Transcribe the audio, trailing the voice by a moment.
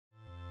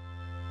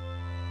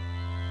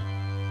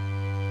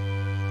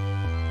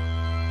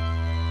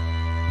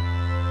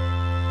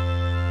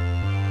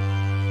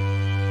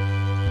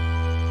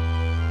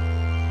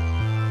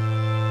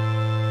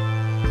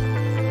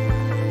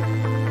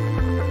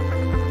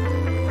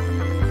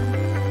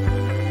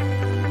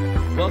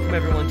welcome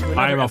everyone to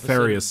another I am episode.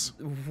 Alfarius.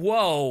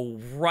 Whoa,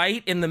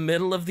 right in the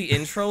middle of the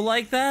intro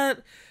like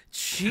that?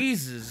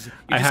 Jesus. You're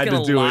I just had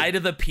gonna to do lie it.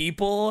 to the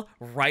people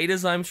right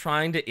as I'm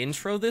trying to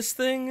intro this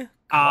thing?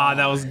 Ah,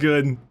 that was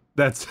good.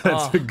 That's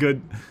a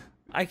good.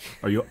 I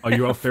Are you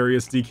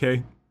Alfarius,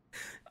 DK?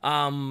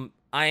 I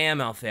am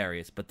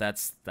Alfarius, but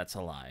that's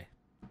a lie.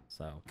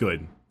 So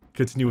Good.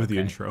 Continue with the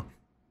Okay. intro.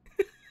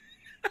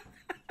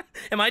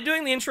 am I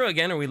doing the intro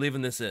again, or are we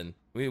leaving this in?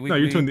 No,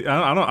 you're doing the.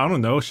 I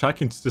don't know. Shaq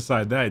can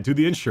decide that. Do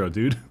the intro,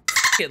 dude.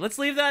 Okay, let's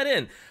leave that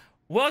in.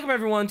 Welcome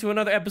everyone to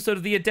another episode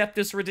of the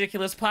Adeptus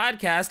Ridiculous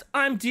podcast.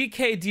 I'm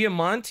DK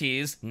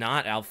Diamantes,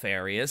 not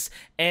Alfarius,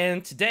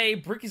 and today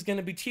Bricky's going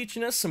to be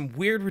teaching us some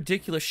weird,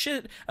 ridiculous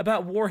shit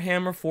about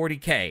Warhammer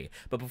 40k.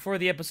 But before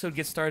the episode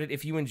gets started,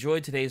 if you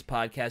enjoyed today's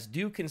podcast,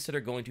 do consider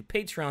going to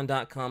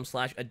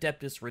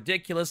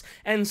patreon.com/adeptusridiculous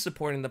and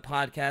supporting the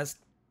podcast.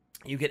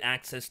 You get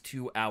access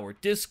to our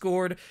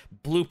Discord,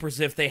 bloopers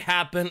if they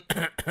happen,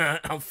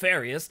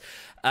 Alfarius,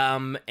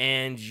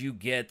 and you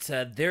get,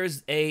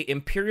 there's a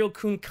Imperial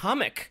Coon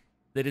comic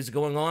that is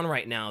going on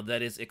right now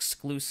that is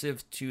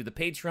exclusive to the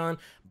Patreon,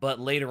 but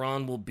later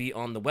on will be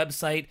on the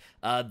website.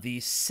 The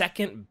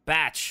second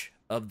batch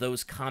of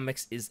those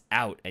comics is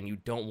out, and you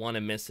don't want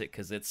to miss it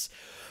because it's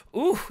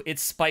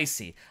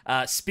spicy.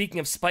 Speaking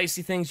of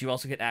spicy things, you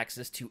also get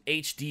access to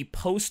HD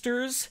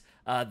posters,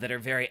 that are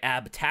very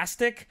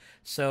abtastic,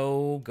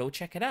 so go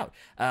check it out.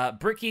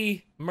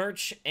 Bricky,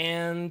 merch,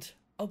 and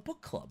a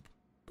book club.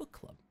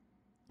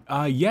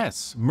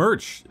 Yes,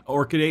 merch.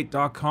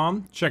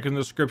 Orkoid8.com. Check in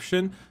the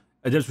description.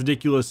 Adeptus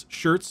Ridiculous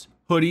shirts,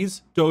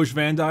 hoodies, Doge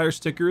Van Dyer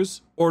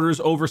stickers. Orders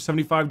over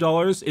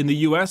 $75 in the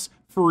U.S.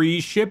 Free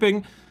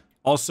shipping.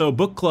 Also,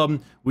 book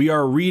club. We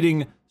are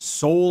reading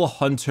Soul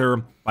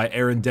Hunter by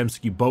Aaron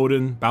Dembski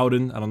Bowden. I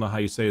don't know how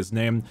you say his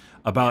name.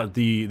 About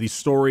the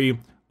story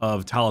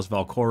of Talos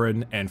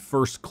Valcorin and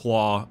First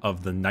Claw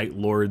of the Night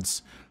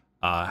Lords.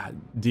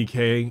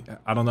 DK,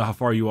 I don't know how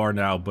far you are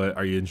now, but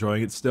are you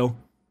enjoying it still?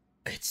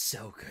 It's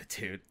so good,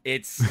 dude.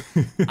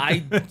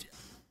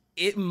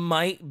 It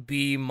might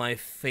be my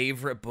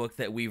favorite book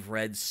that we've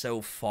read so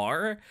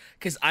far,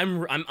 because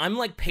I'm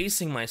like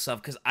pacing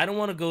myself because I don't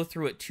want to go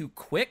through it too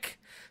quick.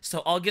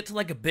 So I'll get to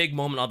like a big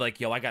moment, I'll be like,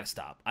 yo, I gotta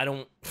stop. I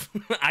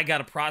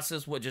gotta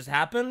process what just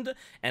happened,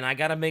 and I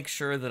gotta make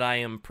sure that I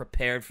am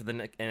prepared for the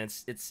next. And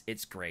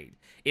it's great.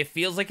 It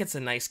feels like it's a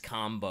nice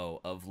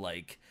combo of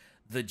like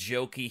the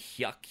jokey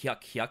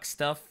yuck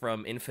stuff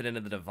from Infinite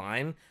of the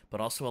Divine, but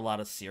also a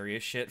lot of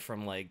serious shit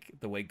from like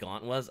the way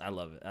Gaunt was. I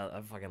love it. I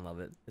fucking love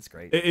it. It's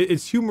great.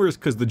 It's humorous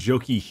because the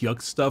jokey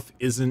yuck stuff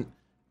isn't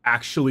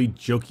actually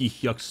jokey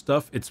yuck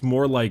stuff. It's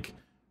more like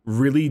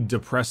really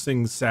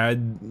depressing,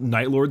 sad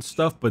Night Lord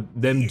stuff, but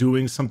them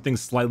doing something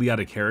slightly out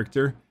of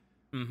character,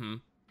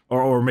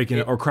 or making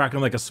it, or cracking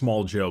like a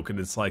small joke, and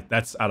it's like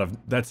that's out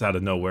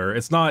of nowhere.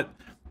 It's not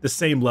the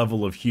same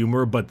level of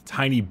humor, but the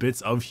tiny bits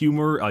of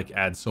humor like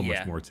add so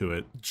much more to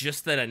it.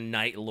 Just that a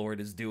Night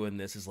Lord is doing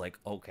this is like,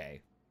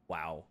 okay,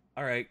 wow,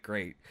 all right,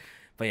 great.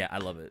 But yeah, I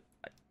love it.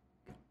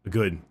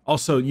 Good.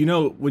 Also, you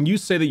know, when you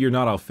say that you're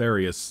not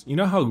Alfarius, you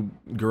know how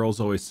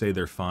girls always say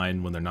they're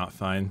fine when they're not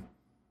fine?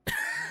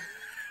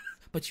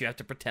 But you have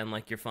to pretend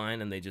like you're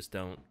fine, and they just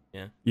don't.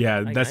 Yeah.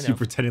 Yeah, I that's you know.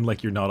 pretending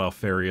like you're not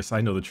Alfarius. I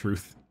know the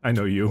truth. I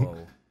know you.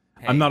 Whoa.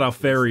 I'm not Hey,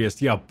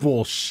 Alfarius. Yeah,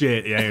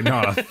 bullshit. Yeah, you're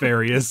not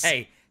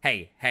Alfarius.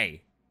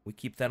 Hey. We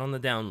keep that on the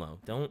down low.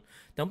 Don't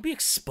be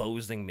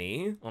exposing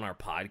me on our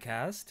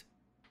podcast.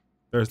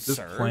 There's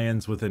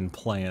plans within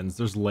plans.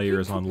 There's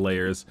layers on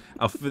layers.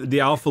 The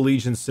Alpha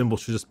Legion symbol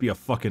should just be a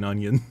fucking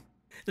onion.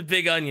 The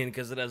big onion,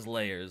 because it has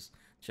layers,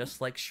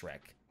 just like Shrek.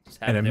 Just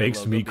have And it their makes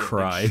logo me be a big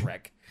cry.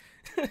 Shrek.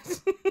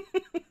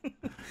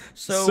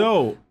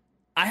 So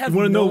I have you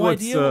want to know no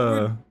what's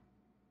idea.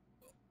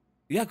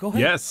 Yeah, go ahead.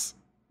 Yes.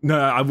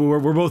 No,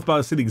 we're both about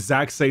to say the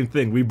exact same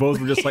thing. We both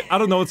were just like, I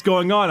don't know what's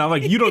going on. I'm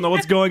like, you don't know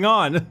what's going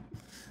on.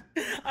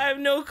 I have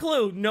no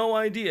clue, no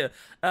idea.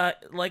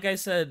 Like I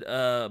said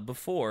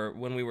before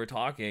when we were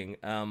talking,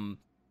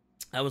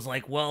 I was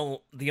like,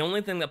 well, the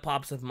only thing that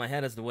pops up in my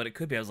head as to what it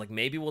could be, I was like,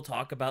 maybe we'll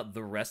talk about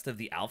the rest of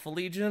the Alpha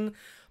Legion,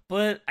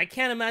 but I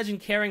can't imagine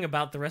caring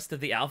about the rest of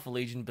the Alpha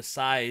Legion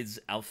besides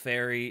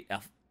Alfarius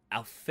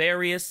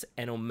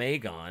and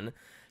Omegon,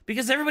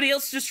 because everybody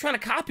else is just trying to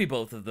copy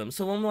both of them.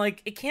 So I'm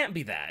like, it can't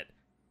be that.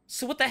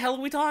 So what the hell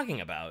are we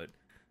talking about?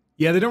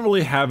 Yeah, they don't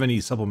really have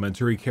any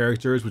supplementary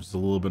characters, which is a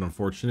little bit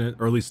unfortunate,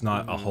 or at least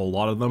not a whole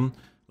lot of them,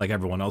 like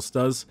everyone else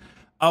does.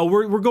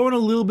 We're going a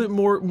little bit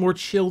more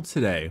chill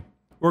today.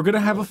 We're gonna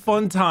have a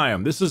fun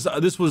time. This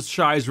was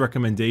Shy's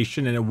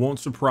recommendation, and it won't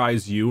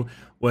surprise you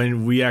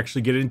when we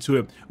actually get into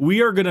it.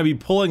 We are gonna be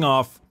pulling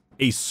off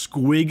a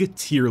Squig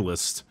tier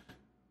list.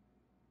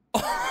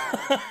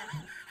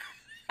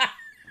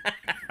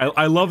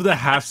 I love the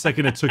half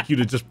second it took you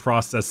to just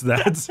process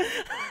that.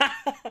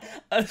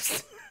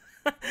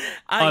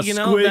 You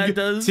know,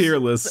 Squig tier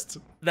list.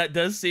 That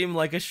does seem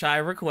like a Shy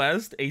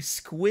request. A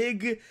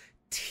Squig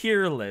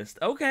tier list.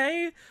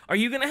 Okay. Are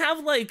you gonna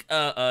have like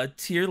a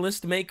tier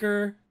list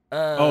maker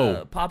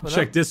popping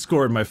check up?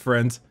 Discord, my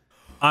friend.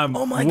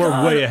 Oh my we're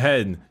God. way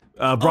ahead.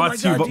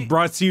 Brought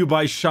God, to you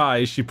by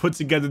Shy. She put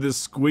together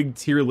this Squig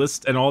tier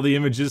list and all the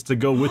images to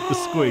go with the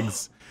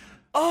Squigs.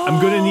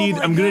 I'm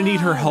gonna need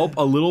her help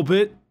a little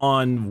bit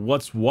on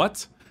what's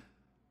what.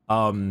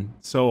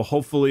 So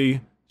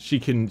hopefully she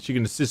can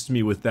assist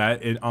me with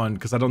that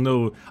because I don't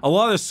know, a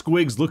lot of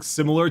Squigs look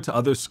similar to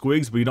other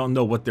Squigs, but you don't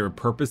know what their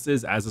purpose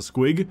is as a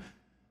Squig.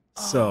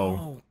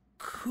 So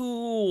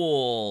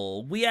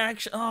cool.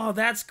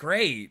 That's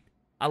great.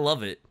 I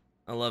love it.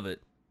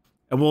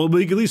 And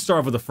we can at least start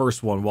off with the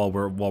first one while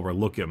we're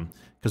looking,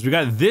 because we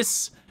got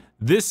this.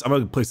 I'm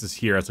gonna place this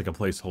here as like a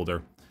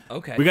placeholder.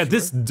 Okay. We got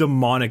this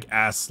demonic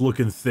ass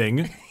looking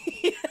thing.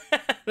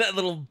 That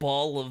little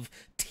ball of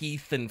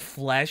teeth and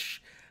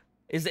flesh.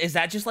 Is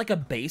that just like a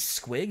base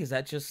Squig? Is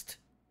that just...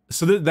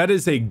 So that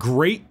is a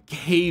Great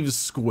Cave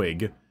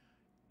Squig.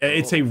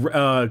 It's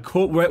a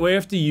quote. We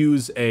have to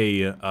use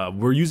a.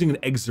 We're using an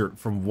excerpt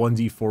from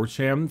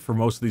 1D4chan for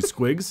most of these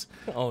Squigs.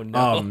 Oh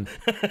no.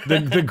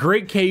 The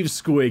Great Cave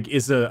Squig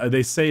is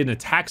they say an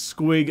attack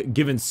Squig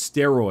given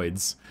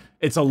steroids.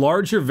 It's a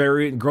larger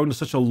variant grown to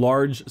such a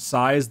large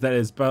size that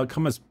it's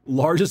become as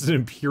large as an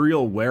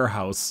imperial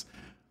warehouse.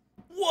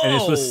 Whoa. And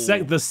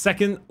it's the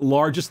second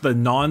largest the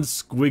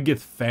non-Squigith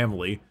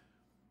family.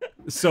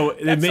 So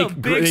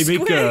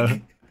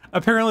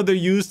apparently they're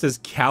used as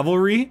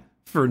cavalry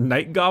for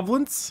night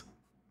goblins.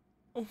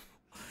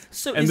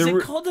 So is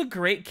it called a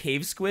Great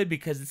Cave Squid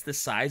because it's the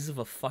size of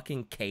a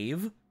fucking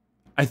cave?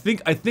 I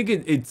think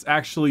it's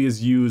actually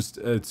is used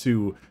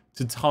to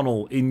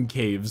tunnel in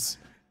caves.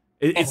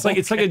 It's like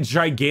a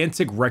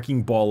gigantic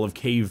wrecking ball of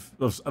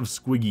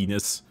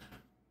squigginess.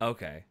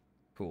 Okay.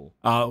 Cool.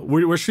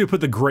 Where should we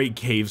put the Great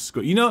Cave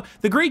Squig? You know,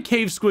 the Great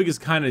Cave Squig is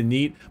kind of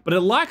neat, but it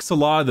lacks a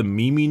lot of the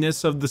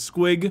meminess of the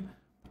Squig.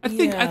 I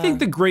think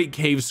the Great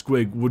Cave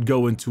Squig would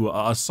go into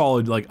a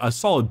solid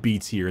B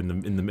tier in the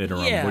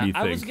interim. Yeah, What do you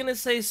think? I was gonna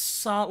say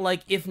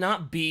if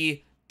not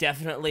B,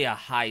 definitely a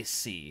high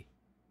C.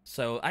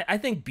 So I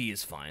think B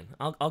is fine.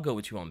 I'll go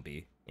with you on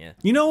B. Yeah.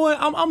 You know what?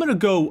 I'm gonna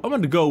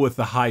go with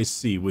the high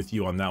C with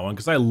you on that one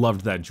because I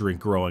loved that drink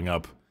growing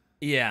up.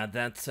 Yeah,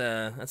 that's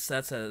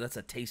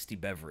a tasty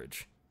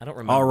beverage. I don't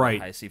remember what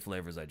high C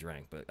flavors I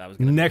drank, but I was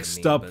gonna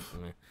next up.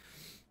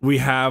 We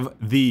have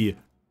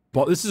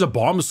this is a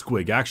bomb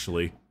Squig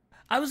actually.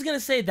 I was gonna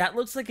say that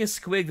looks like a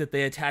Squig that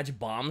they attach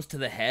bombs to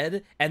the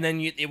head, and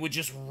then it would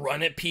just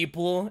run at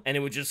people, and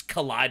it would just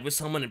collide with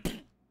someone.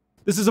 And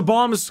this is a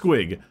bomb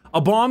Squig.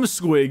 A bomb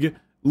Squig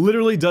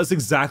literally does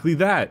exactly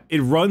that.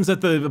 It runs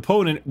at the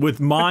opponent with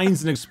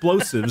mines and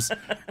explosives,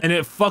 and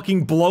it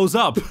fucking blows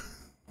up.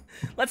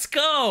 Let's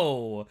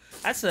go.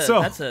 That's a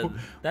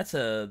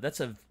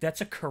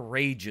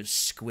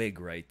courageous Squig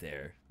right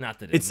there. Not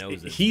that it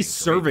knows it. He's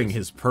serving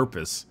his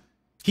purpose.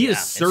 He is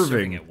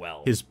serving it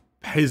well.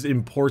 his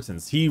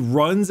importance. He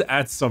runs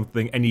at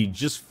something and he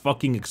just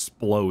fucking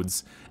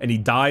explodes and he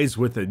dies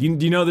with it. Do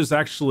you know there's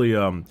actually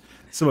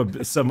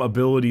some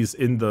abilities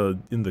in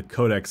the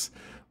codex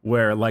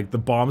where like the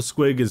bomb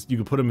Squig is you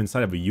can put him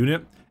inside of a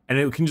unit and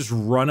it can just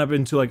run up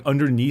into like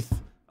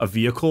underneath a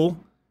vehicle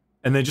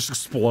and then just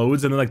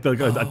explodes and then like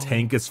a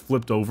tank gets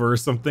flipped over or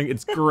something.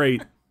 It's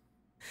great.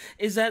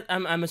 Is that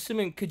I'm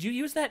assuming could you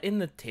use that in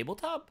the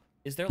tabletop?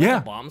 Is there like a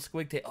bomb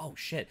Squig? Oh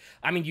shit!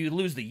 I mean, you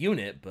lose the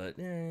unit, but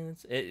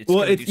it's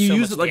well, if you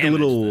use it like a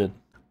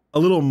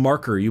little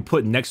marker you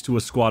put next to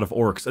a squad of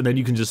orcs, and then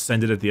you can just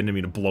send it at the enemy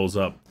and it blows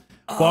up.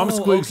 Bomb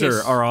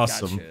Squigs are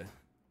awesome. Gotcha.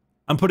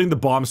 I'm putting the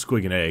bomb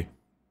Squig in A.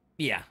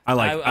 Yeah, I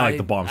like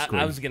the bomb Squig.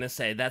 I was gonna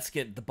say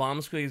the bomb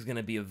Squig is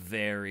gonna be a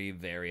very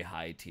very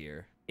high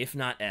tier. If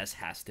not S,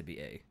 has to be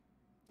A.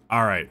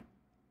 All right,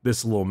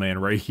 this little man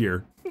right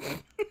here.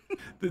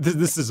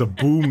 This is a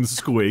boom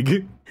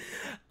Squig.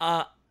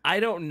 I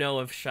don't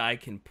know if Shy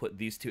can put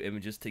these two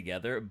images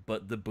together,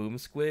 but the boom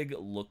Squig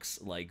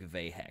looks like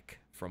Vahek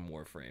from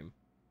Warframe.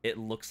 It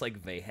looks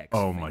like Vahek's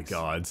Oh my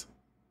god.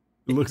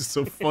 It looks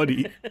so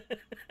funny.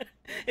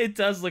 It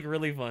does look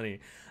really funny.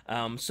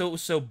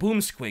 So boom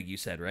Squig, you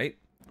said, right?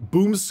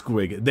 Boom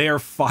Squig. They are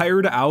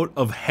fired out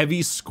of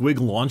heavy Squig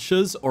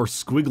launches or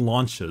Squig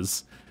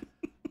launches.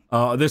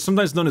 They're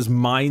sometimes known as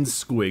mine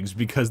Squigs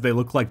because they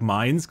look like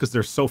mines because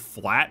they're so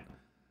flat.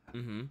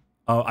 Mm-hmm.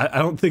 I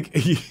don't think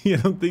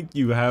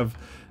you have.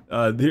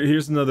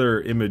 Here's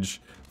another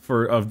image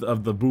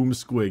of the boom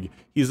Squig.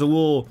 He's a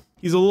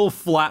little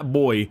flat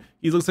boy.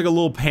 He looks like a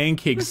little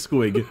pancake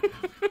Squig.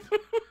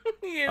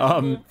 He is a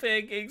little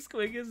pancake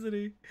Squig, isn't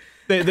he?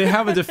 They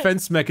have a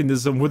defense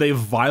mechanism where they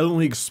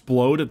violently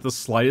explode at the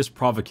slightest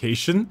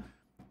provocation.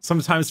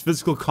 Sometimes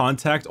physical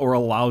contact or a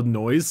loud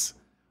noise,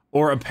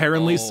 or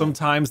apparently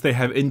sometimes they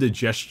have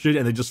indigestion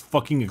and they just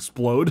fucking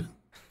explode.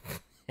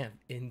 Have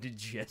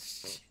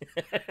indigestion.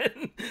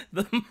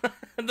 the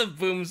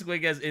boom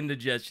Squig has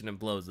indigestion and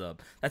blows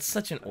up. That's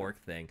such an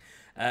orc thing.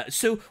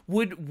 So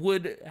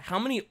would how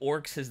many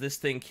orcs has this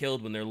thing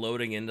killed when they're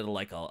loading into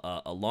like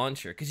a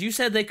launcher? Because you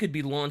said they could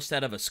be launched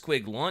out of a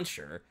Squig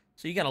launcher,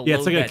 so you gotta load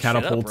it's like that a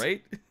catapult, shit up,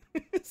 right?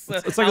 So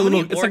it's like a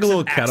little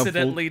catapult.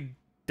 Accidentally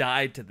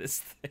died to this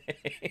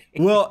thing.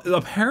 Well,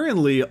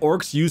 apparently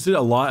orcs use it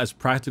a lot as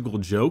practical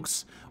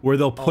jokes, where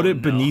they'll put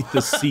it beneath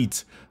the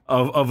seat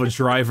of a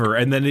driver,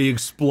 and then it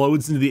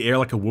explodes into the air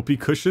like a whoopee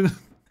cushion.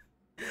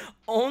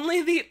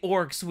 Only the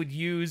orcs would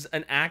use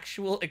an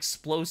actual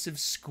explosive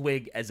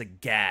squig as a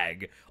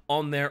gag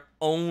on their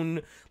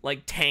own,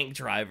 like, tank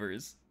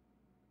drivers.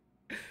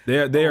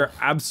 They are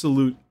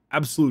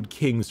absolute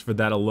kings for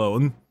that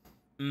alone.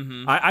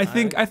 Mm-hmm. I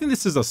think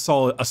this is a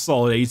solid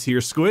A tier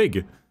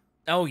squig.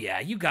 Oh yeah,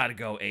 you gotta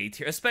go A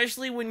tier,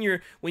 especially when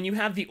you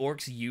have the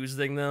orcs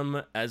using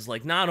them as,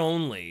 like, not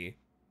only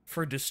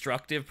for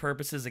destructive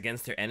purposes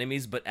against their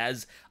enemies, but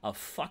as a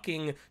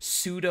fucking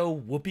pseudo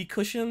whoopee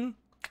cushion.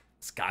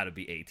 It's gotta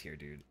be A tier,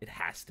 dude. It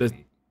has to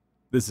be.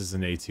 This is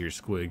an A tier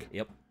squig.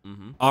 Yep.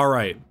 Mm-hmm. All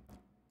right,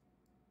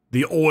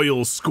 the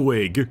oil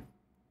squig.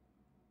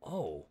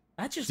 Oh,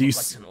 that just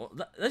looks like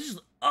an. That's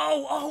just.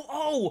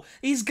 Oh!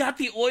 He's got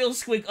the oil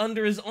squig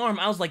under his arm.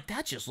 I was like,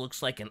 that just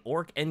looks like an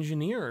orc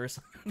engineer or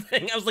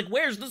something. I was like,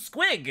 where's the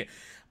squig?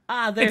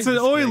 Ah, there's. It's an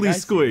oily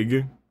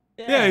squig.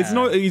 Yeah,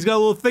 he's got a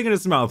little thing in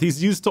his mouth.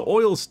 He's used to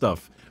oil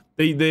stuff.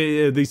 The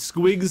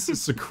squigs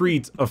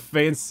secrete a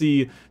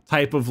fancy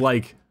type of,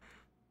 like,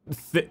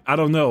 I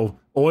don't know,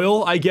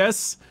 oil, I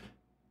guess,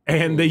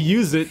 and they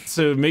use it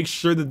to make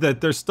sure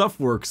that their stuff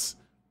works.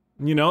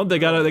 You know, they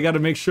gotta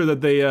make sure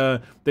that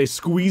they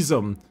squeeze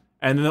them,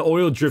 and then the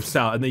oil drips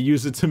out, and they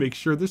use it to make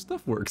sure their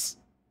stuff works.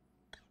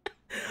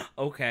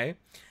 Okay,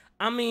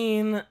 I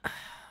mean,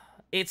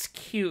 it's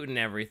cute and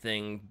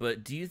everything,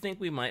 but do you think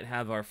we might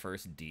have our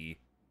first D?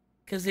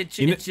 Because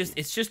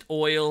it's just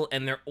oil,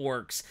 and they're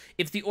orcs.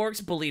 If the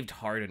orcs believed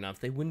hard enough,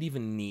 they wouldn't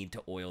even need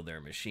to oil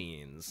their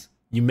machines.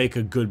 You make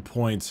a good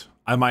point.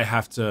 I might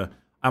have to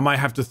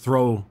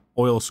throw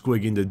oil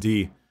squig into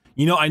D.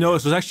 You know, I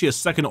noticed there's actually a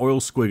second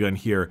oil squig on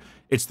here.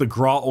 It's the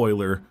Graw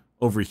Oiler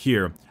over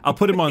here. I'll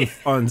put him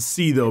on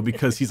C though,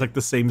 because he's like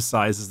the same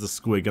size as the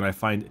squig, and I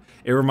find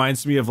it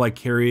reminds me of, like,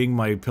 carrying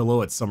my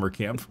pillow at summer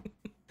camp.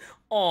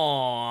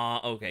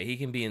 Aw, okay, he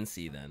can be in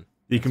C then.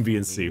 He can be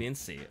in C. He can be in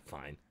C,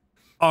 fine.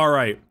 All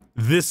right,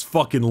 this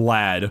fucking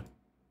lad.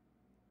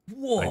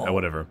 Whoa.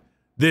 Whatever.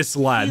 This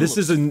lad. This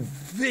is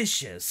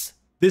vicious.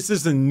 This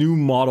is a new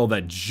model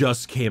that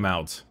just came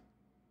out.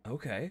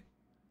 Okay.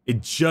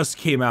 It just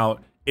came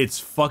out. It's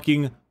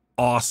fucking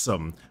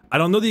awesome. I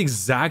don't know the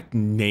exact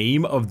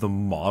name of the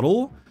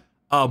model,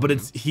 but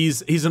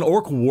he's an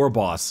orc war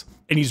boss,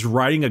 and he's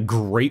riding a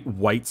great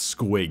white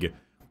squig.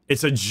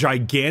 It's a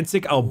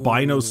gigantic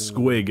albino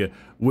squig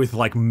with,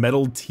 like,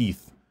 metal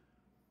teeth.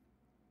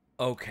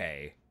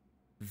 Okay.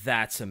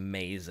 That's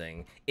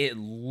amazing. It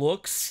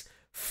looks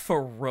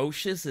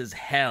ferocious as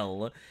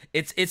hell.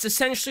 It's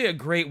essentially a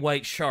great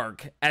white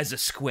shark as a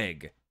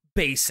squig,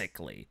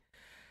 basically.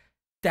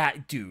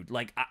 That dude,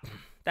 like,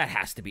 that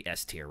has to be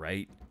S tier,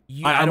 right?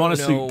 I'm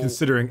honestly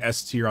considering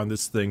S tier on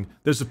this thing.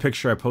 There's a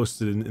picture I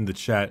posted in the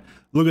chat.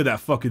 Look at that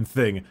fucking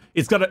thing.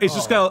 It's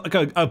just got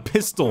like a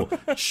pistol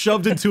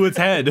shoved into its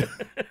head.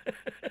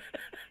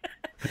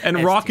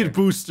 And rocket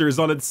boosters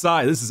on its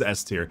side. This is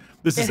S tier.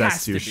 This is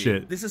S tier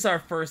shit. This is our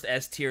first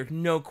S tier,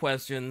 no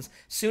questions.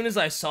 Soon as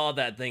I saw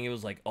that thing, it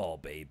was like, oh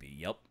baby,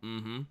 yep,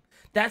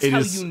 That's how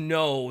you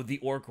know the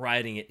orc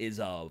riding it is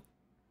a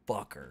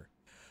fucker.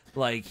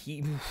 Like,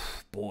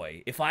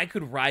 boy, if I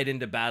could ride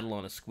into battle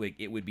on a squig,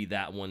 it would be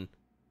that one,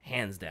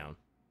 hands down.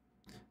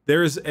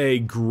 There's a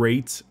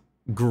great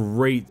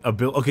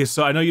ability. Okay,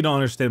 so I know you don't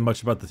understand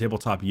much about the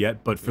tabletop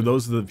yet, but for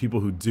those of the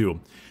people who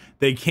do,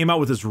 they came out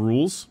with his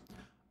rules.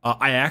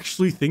 I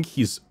actually think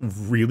he's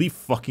really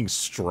fucking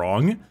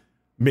strong.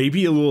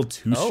 Maybe a little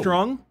too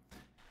strong.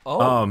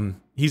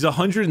 He's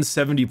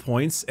 170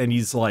 points, and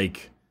he's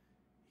like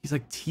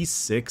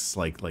T6,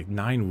 like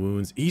 9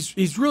 wounds.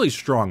 He's really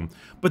strong.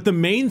 But the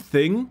main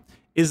thing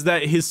is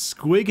that his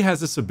squig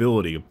has this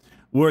ability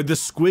where the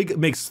squig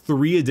makes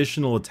 3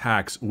 additional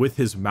attacks with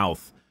his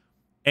mouth.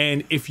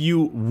 And if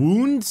you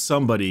wound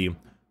somebody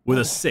with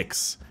a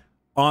 6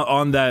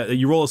 on that,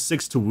 you roll a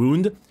 6 to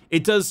wound,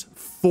 it does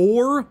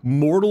 4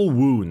 mortal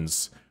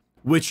wounds,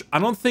 which I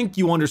don't think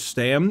you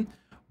understand.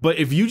 But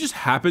if you just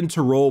happen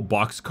to roll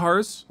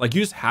boxcars, like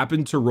you just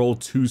happen to roll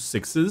 2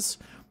 6s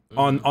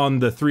on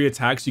the 3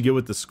 attacks you get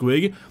with the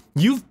squig,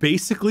 you've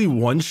basically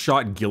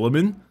one-shot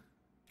Gilliman.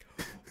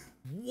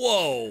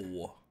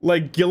 Whoa.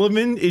 Like,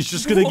 Gilliman is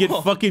just gonna get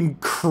fucking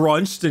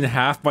crunched in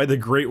half by the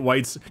great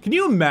whites. Can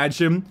you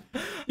imagine?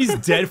 He's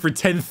dead for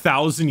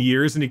 10,000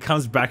 years, and he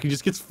comes back and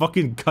just gets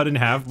fucking cut in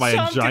half by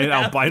a giant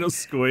albino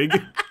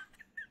squig.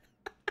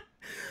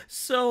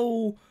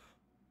 So,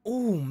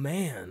 oh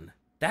man.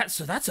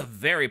 That's a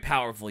very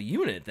powerful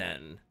unit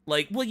then.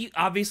 Like, well, you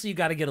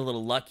got to get a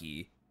little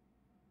lucky,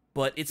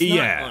 but it's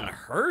not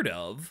unheard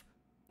of.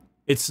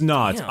 It's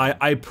not. Damn.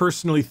 I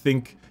personally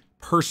think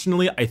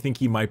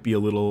he might be a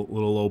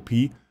little OP,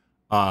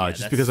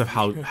 just because of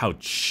how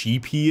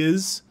cheap he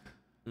is.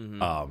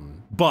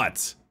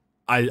 But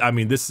I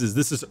mean, this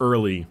is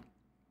early.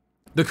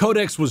 The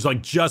codex was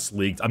like just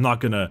leaked. I'm not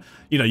gonna,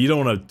 you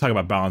don't want to talk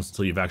about balance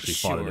until you've actually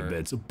fought it a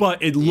bit.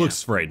 But it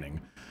looks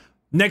frightening.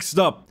 Next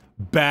up,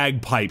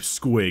 bagpipe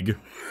squig.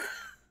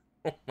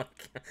 Oh my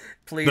god!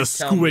 Please The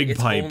tell me squig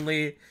it's pipe.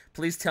 only.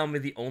 Please tell me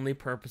the only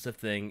purpose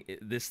of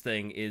this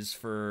thing is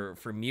for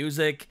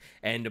music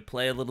and to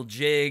play a little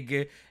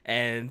jig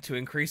and to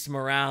increase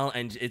morale,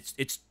 and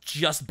it's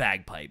just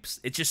bagpipes.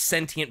 It's just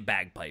sentient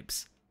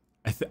bagpipes.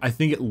 I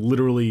think it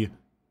literally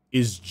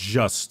is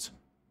just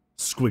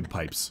squig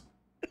pipes.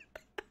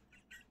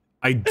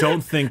 I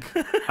don't think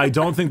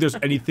there's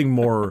anything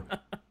more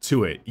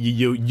to it.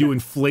 You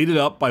inflate it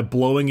up by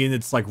blowing in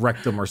its like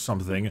rectum or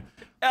something.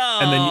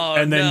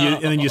 And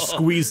then you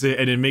squeeze it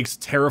and it makes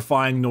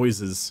terrifying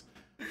noises.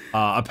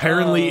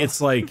 Apparently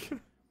it's like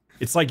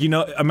you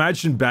know,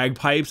 imagine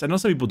bagpipes. I know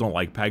some people don't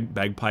like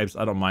bagpipes.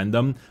 I don't mind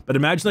them, but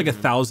imagine like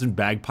 1,000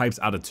 bagpipes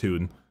out of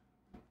tune.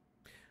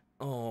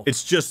 Oh,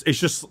 it's just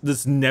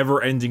this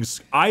never-ending.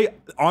 I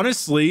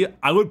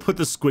would put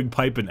the squig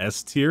pipe in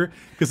S tier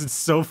because it's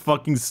so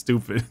fucking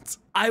stupid.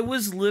 I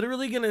was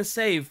literally gonna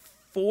say,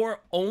 for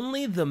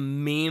only the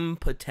meme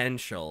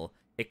potential,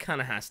 it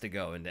kind of has to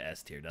go into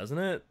S tier, doesn't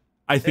it?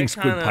 I think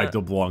squig pipe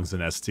belongs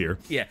in S tier.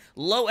 Yeah,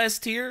 low S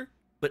tier,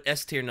 but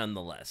S tier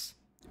nonetheless.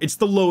 It's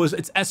the lowest.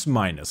 It's S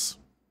minus.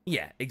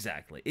 Yeah,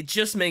 exactly. It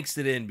just makes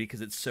it in because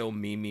it's so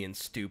memey and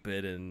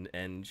stupid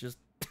and just.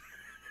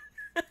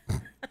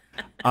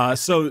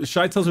 So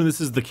Shai tells me this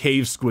is the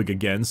cave squig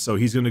again, so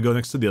he's gonna go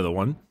next to the other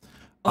one.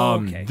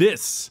 Okay.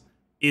 This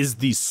is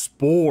the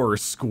spore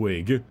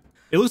squig.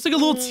 It looks like a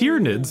little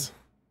Tyranids.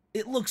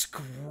 It looks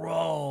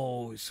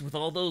gross with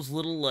all those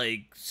little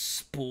like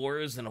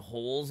spores and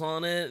holes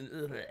on it.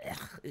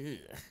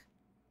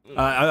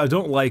 I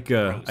don't like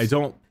I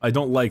don't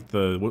like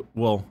the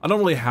well, I don't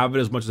really have it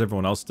as much as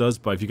everyone else does,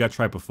 but if you got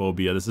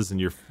trypophobia, this isn't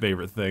your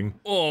favorite thing.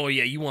 Oh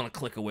yeah, you want to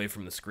click away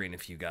from the screen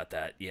if you got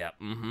that. Yeah.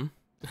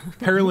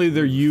 Apparently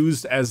they're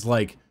used as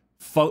like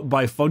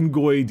by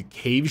fungoid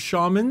cave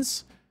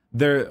shamans.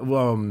 They're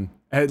really?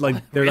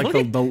 like they're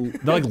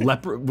like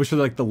leper, which are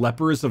like the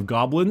lepers of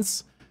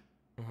goblins.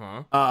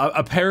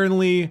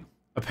 Apparently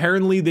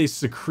they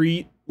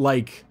secrete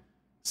like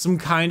some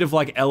kind of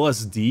like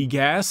LSD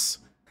gas.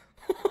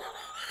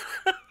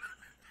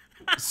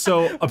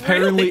 So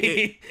apparently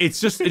Really?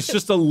 it's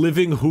just a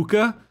living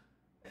hookah,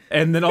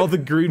 and then all the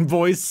green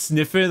boys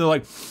sniff it and they're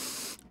like,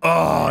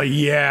 oh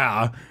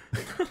yeah.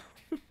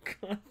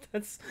 God,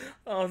 that's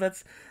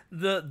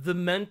the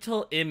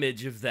mental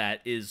image of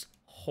that is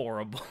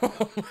horrible.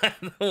 By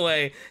the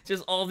way,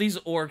 just all these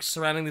orcs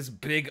surrounding this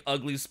big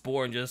ugly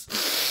spore and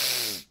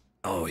just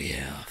oh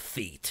yeah,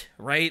 feet,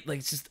 right? Like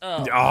it's just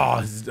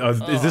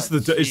is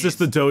this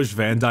the Doge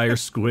Van Dyer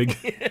squig?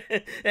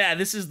 Yeah,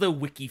 this is the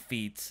wiki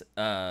feet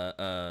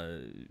squig.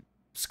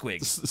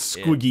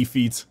 Squiggy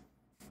feet.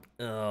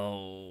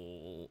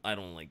 Oh, I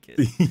don't like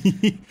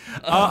it.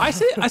 I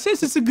say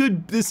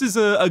this is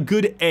a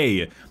good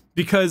A,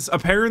 because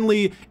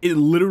apparently it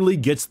literally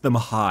gets them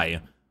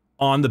high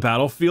on the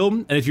battlefield,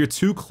 and if you're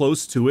too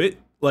close to it,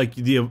 like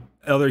the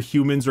other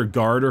humans or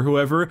guard or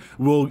whoever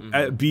will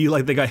be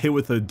like they got hit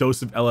with a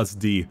dose of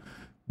LSD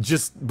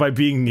just by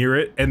being near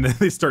it, and then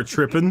they start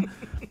tripping.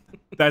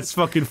 That's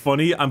fucking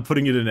funny. I'm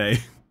putting it in A.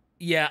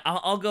 Yeah,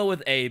 I'll go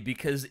with A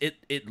because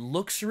it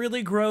looks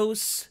really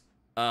gross.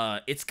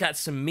 It's got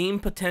some meme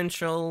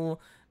potential,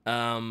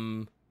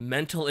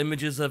 mental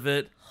images of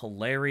it,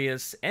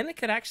 hilarious, and it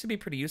could actually be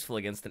pretty useful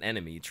against an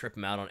enemy. You trip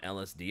them out on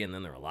LSD, and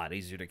then they're a lot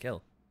easier to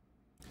kill.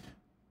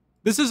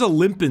 This is a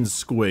limpin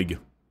squig.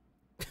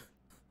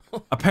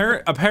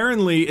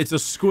 Apparently, it's a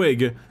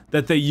squig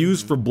that they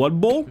use for Blood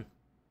Bowl.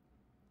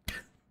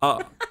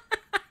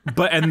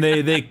 And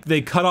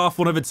they cut off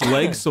one of its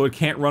legs so it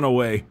can't run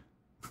away.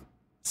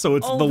 So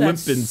it's the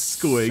limpin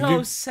squig.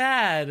 So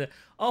sad.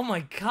 Oh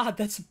my god,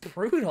 that's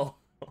brutal.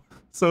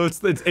 So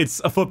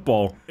it's a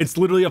football. It's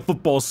literally a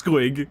football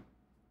squig.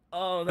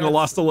 Oh, and it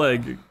lost a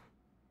leg.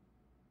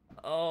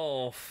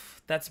 Oh,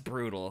 that's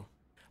brutal.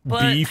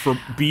 But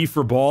B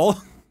for ball.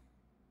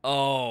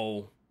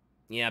 Oh,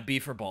 yeah, B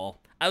for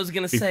ball. I was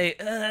gonna say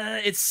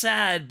it's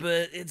sad,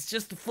 but it's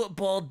just a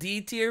football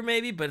D tier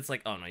maybe. But it's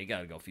like, oh no, you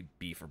gotta go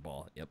B for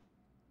ball. Yep.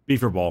 B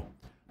for ball.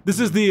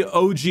 This is the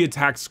OG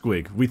attack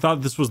squig. We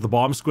thought this was the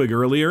bomb squig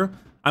earlier.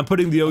 I'm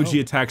putting the OG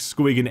attack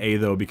squig in A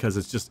though because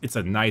it's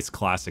a nice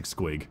classic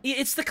squig.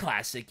 It's the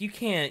classic. You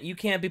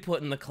can't be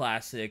putting the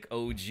classic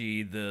OG,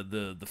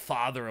 the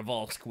father of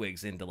all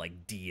squigs, into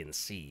like D and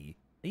C.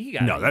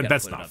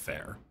 That's not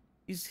fair.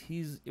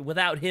 He's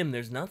without him,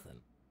 there's nothing.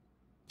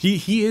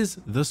 He is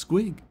the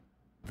squig.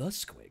 The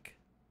squig.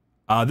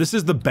 This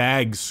is the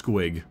bag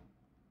squig.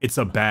 It's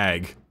a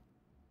bag.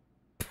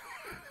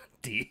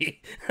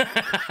 D.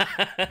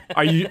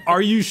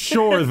 Are you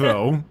sure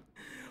though?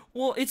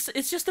 Well, it's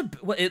just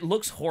it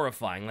looks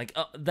horrifying. Like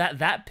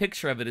that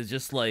picture of it is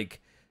just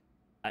like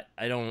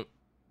I don't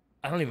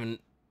even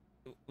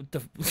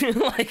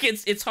like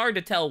it's hard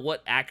to tell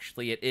what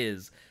actually it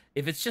is.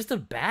 If it's just a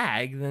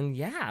bag, then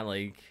yeah,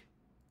 like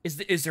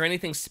is there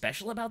anything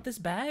special about this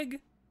bag?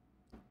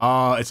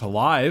 It's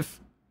alive.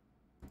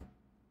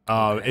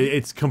 Okay.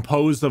 It's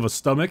composed of a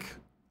stomach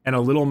and a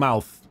little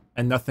mouth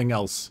and nothing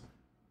else.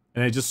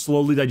 and it just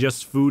slowly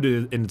digests food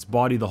in its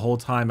body the whole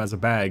time as a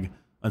bag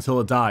until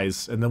it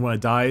dies. And then when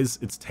it dies,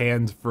 it's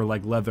tanned for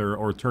like leather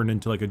or turned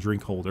into like a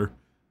drink holder.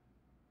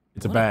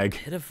 It's a bag.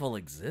 Pitiful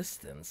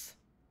existence.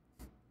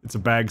 It's a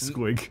bag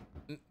squig.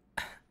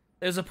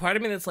 There's a part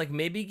of me that's like,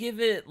 maybe give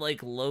it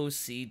like low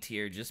C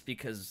tier, just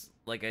because,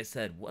 like I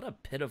said, what a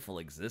pitiful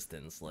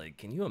existence. Like,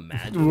 can you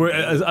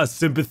imagine? A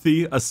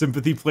sympathy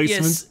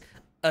placement. Yes,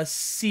 a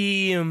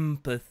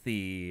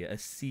sympathy,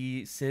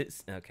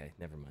 okay,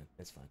 never mind.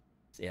 It's fine.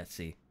 Yeah,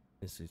 C.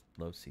 This is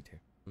low C tier.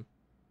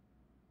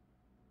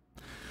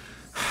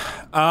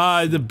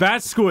 The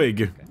bat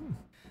squig.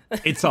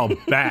 Okay. It's a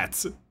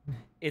bat.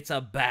 It's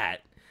a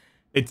bat.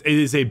 It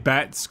is a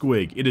bat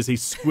squig. It is a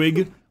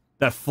squig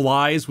that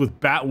flies with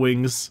bat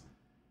wings.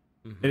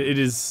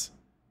 Mm-hmm.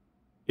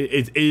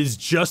 It is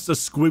just a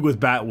squig with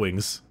bat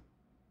wings.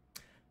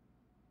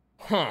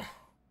 Huh.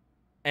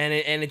 And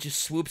it just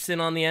swoops in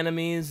on the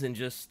enemies and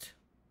just...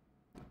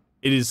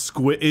 It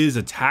is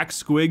attack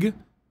squig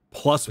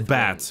plus with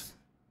bat wings.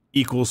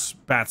 Equals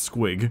bat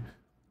squig.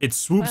 It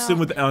swoops in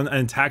with and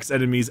attacks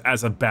enemies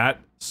as a bat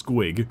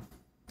squig.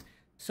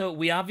 So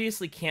we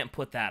obviously can't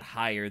put that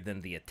higher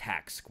than the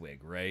attack squig,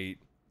 right?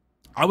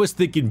 I was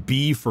thinking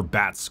B for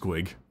bat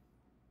squig.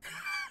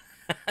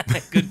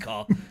 Good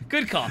call.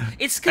 Good call.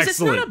 It's because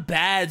it's not a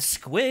bad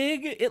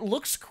squig. It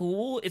looks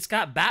cool. It's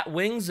got bat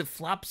wings. It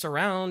flops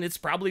around. It's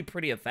probably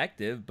pretty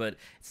effective, but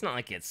it's not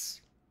like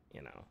it's,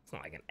 you know, it's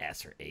not like an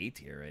S or A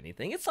tier or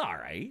anything. It's all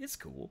right. It's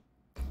cool.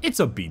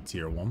 It's a B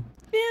tier one.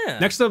 Yeah.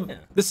 Next up,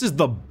 this is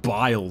the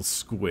bile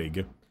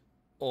squig.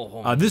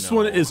 Oh, this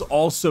one is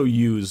also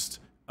used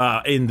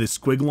in the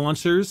squig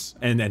launchers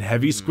and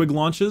heavy squig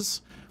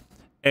launches.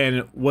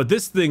 And what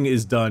this thing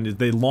is done is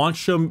they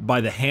launch them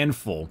by the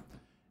handful.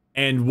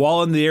 And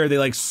while in the air, they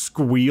like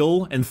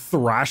squeal and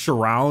thrash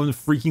around,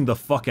 freaking the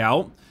fuck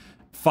out,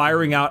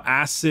 firing out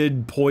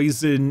acid,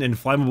 poison, and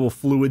flammable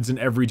fluids in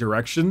every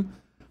direction.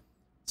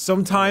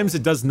 Sometimes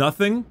it does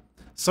nothing.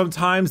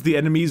 Sometimes the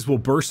enemies will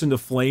burst into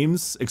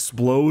flames,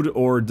 explode,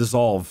 or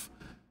dissolve.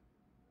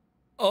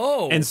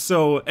 Oh. And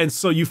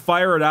so you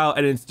fire it out,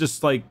 and it's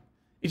just like,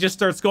 it just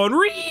starts going,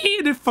 Ree!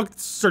 And it fucking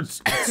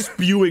starts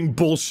spewing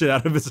bullshit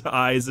out of its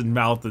eyes and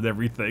mouth and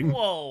everything.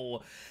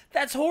 Whoa.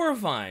 That's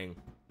horrifying.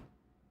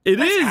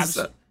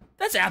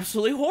 That's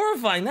absolutely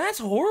horrifying. That's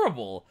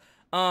horrible.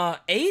 A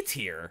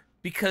tier,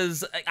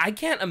 because I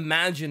can't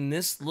imagine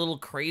this little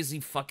crazy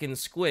fucking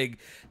squig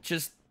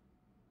just...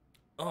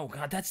 Oh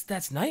god,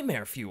 that's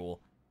nightmare fuel.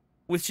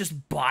 With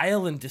just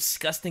bile and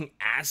disgusting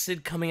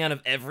acid coming out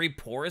of every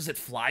pore as it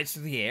flies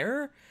through the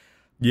air?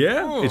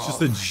 Yeah, it's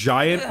just a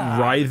giant,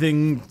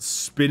 writhing,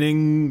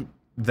 spinning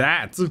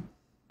that.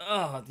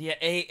 Oh, yeah,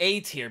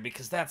 A tier,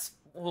 because that's...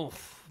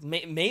 Oof.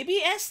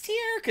 Maybe S tier?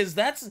 Because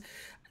that's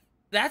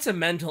a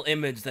mental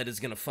image that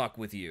is gonna fuck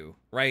with you,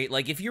 right?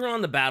 Like, if you're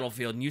on the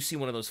battlefield and you see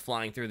one of those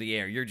flying through the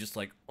air, you're just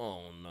like,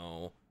 oh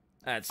no.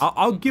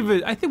 I'll give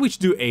it, I think we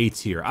should do A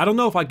tier. I don't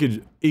know if I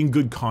could, in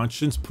good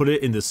conscience, put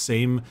it in the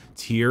same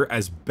tier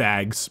as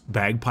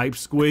Bagpipe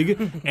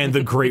Squig and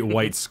the Great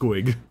White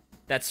Squig.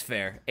 That's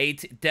fair.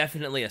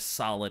 Definitely a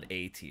solid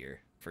A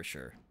tier, for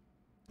sure.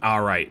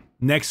 Alright,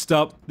 next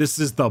up, this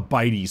is the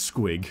Bitey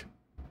Squig.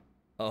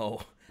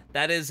 Oh,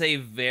 that is a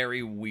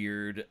very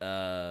weird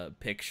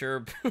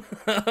picture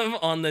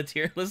on the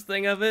tier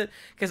listing of it,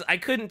 because I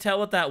couldn't tell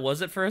what that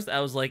was at first. I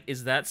was like,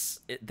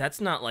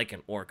 that's not like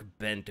an orc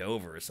bent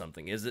over or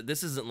something, is it?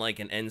 This isn't like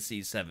an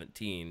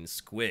NC-17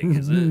 squig,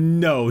 is it?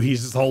 No,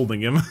 he's just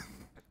holding him.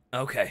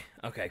 Okay,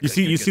 good,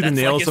 you see the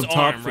nails like up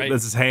top? Arm, right?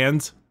 That's his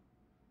hand.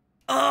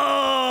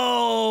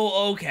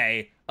 Oh,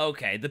 okay.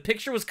 The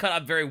picture was cut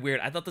up very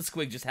weird. I thought the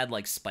squig just had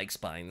like spike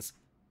spines.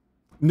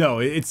 No,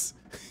 it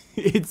is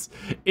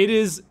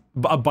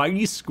a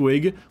bitey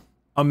squig.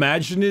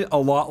 Imagine it a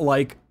lot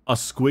like a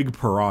squig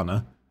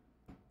piranha.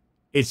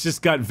 It's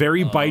just got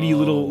very bitey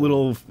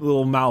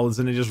little mouths,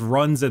 and it just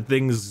runs at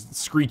things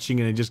screeching,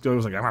 and it just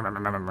goes like.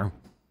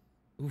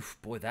 Oof,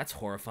 boy, that's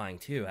horrifying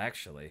too.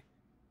 Actually,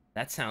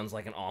 that sounds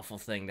like an awful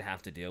thing to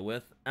have to deal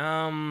with.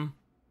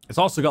 It's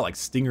also got like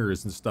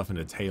stingers and stuff in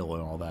the tail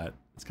and all that.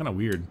 It's kind of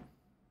weird.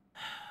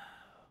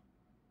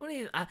 What do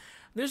you?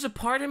 There's a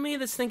part of me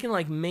that's thinking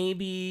like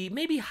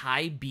maybe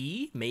high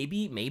B,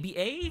 maybe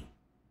A.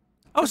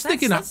 I was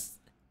thinking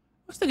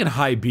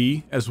high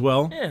B as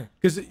well. Yeah.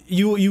 Because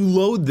you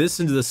load this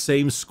into the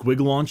same squig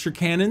launcher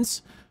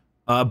cannons,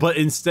 but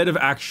instead of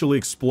actually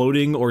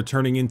exploding or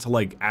turning into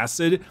like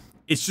acid,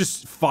 it's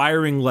just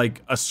firing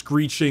like a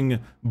screeching,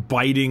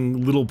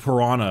 biting little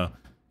piranha.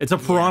 It's a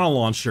piranha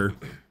launcher.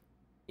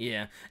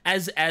 Yeah.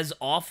 As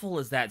awful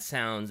as that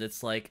sounds,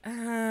 it's like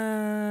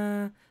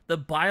the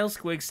bile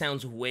squig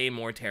sounds way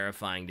more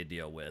terrifying to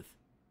deal with.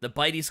 The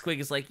bitey squig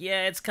is like,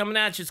 yeah, it's coming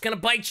at you, it's gonna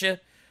bite you.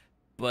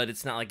 But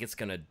it's not like it's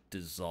gonna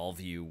dissolve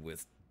you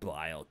with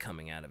bile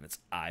coming out of its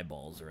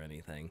eyeballs or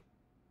anything.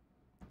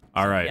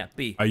 All right. Yeah,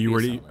 B. Are you B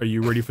ready? solid. Are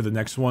you ready for the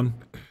next one?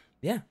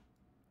 Yeah.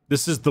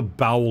 This is the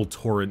bowel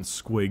torrent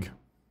squig.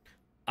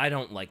 I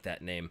don't like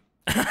that name.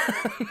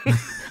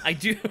 I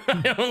do.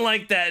 I don't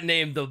like that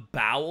name. The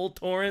bowel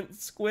torrent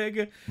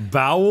squig.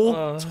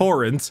 Bowel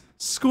torrent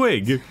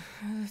squig.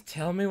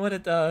 Tell me what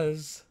it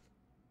does.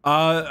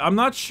 I'm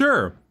not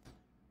sure.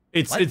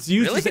 It's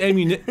used as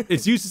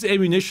it's used as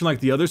ammunition like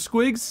the other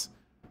squigs,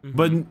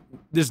 but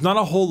there's not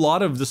a whole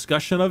lot of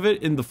discussion of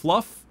it in the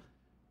fluff.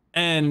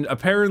 And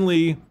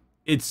apparently,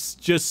 it's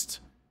just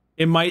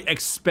it might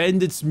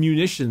expend its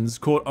munitions,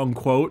 quote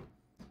unquote,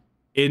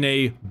 in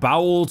a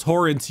bowel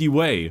torrenty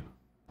way.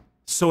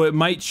 So it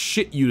might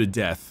shit you to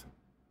death.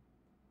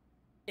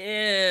 Ew.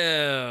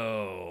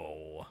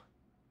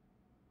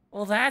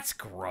 Well, that's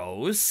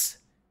gross.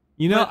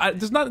 You know,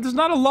 there's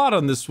not a lot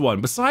on this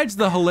one. Besides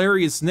the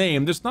hilarious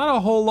name, there's not a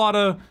whole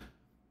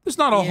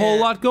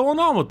lot going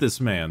on with this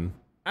man.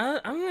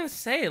 I'm gonna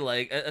say,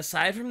 like,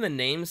 aside from the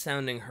name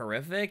sounding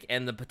horrific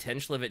and the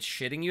potential of it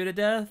shitting you to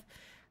death,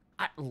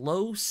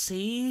 low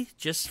C,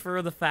 just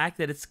for the fact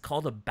that it's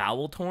called a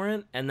bowel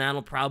torrent, and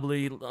that'll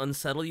probably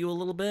unsettle you a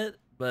little bit.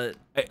 But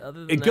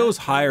other than it goes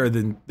higher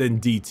than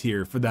D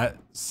tier for that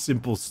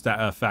simple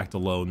fact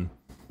alone.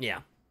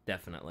 Yeah,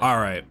 definitely. All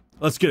right,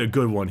 let's get a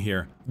good one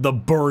here. The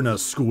Burna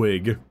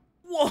Squig.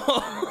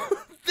 Whoa,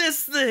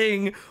 this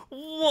thing.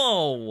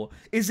 Whoa,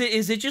 is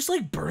it just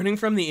like burning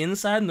from the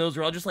inside, and those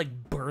are all just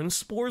like burn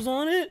spores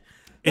on it?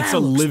 It's a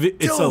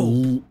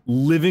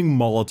living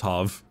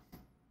Molotov.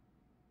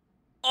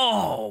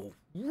 Oh,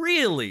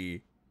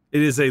 really?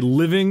 It is a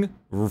living,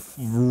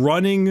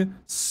 running,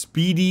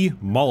 speedy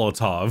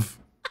Molotov.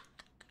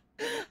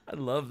 I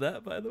love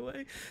that, by the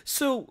way.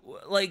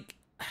 So, like,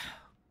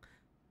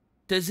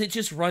 does it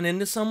just run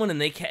into someone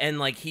and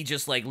he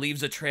just like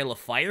leaves a trail of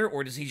fire,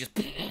 or does he just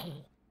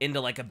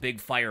into like a big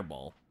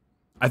fireball?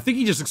 I think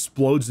he just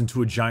explodes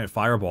into a giant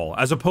fireball,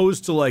 as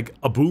opposed to like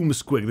a boom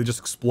squig that just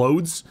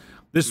explodes.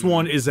 This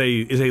one is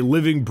a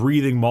living,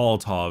 breathing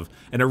Molotov,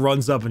 and it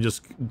runs up and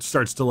just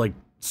starts to like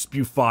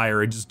spew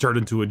fire and just turn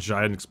into a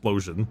giant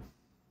explosion.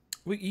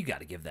 Well, you got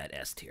to give that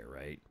S tier,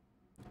 right?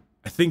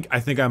 I think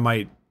I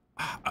might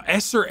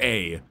S or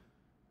A.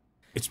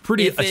 It's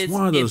pretty. It's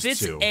one of those two.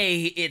 If it's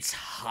A, it's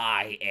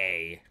high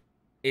A.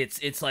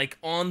 It's like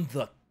on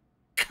the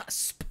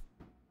cusp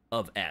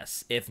of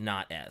S, if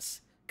not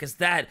S. Because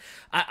that,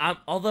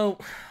 although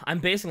I'm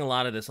basing a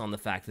lot of this on the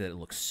fact that it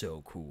looks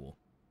so cool.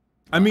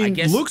 I mean, I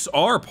guess, looks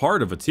are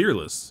part of a tier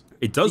list.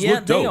 It does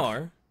look dope. Yeah, they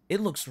are.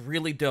 It looks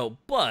really dope,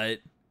 but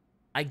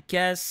I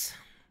guess,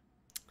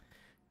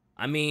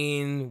 I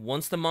mean,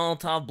 once the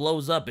Molotov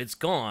blows up, it's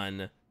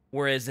gone.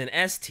 Whereas in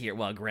S tier,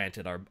 well,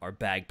 granted, our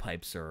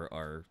bagpipes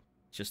are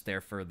just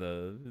there for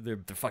the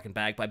fucking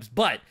bagpipes,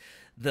 but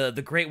the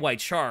great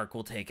white shark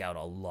will take out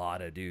a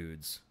lot of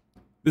dudes.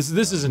 This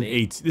is an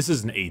A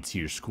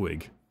tier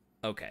squig.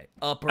 Okay,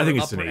 I think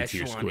it's an A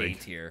tier echelon squig. A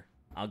tier.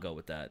 I'll go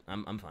with that.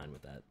 I'm fine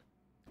with that.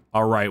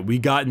 All right, we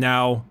got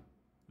now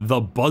the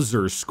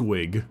buzzer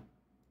squig.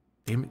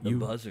 Damn it, The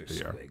buzzer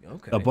squig.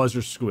 Okay. The buzzer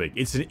squig.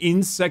 It's an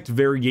insect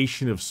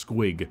variation of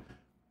squig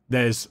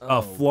that is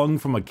flung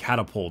from a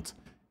catapult,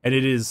 and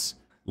it is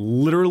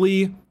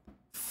literally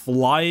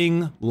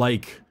flying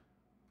like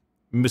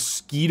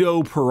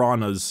mosquito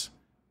piranhas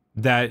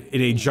that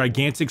in a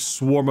gigantic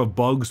swarm of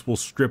bugs will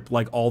strip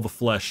like all the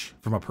flesh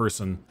from a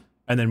person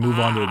and then move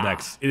on to the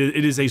next.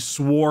 It is a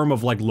swarm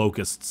of like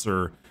locusts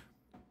or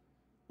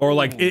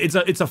like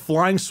it's a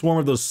flying swarm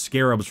of those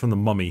scarabs from the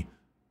Mummy.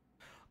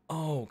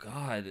 Oh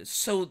god.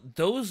 So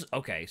those,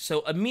 okay,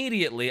 so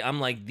immediately I'm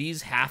like,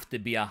 these have to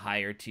be a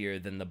higher tier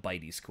than the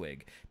bitey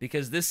squig,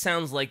 because this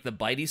sounds like the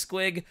bitey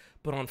squig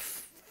but on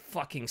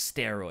fucking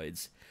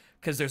steroids.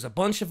 Because there's a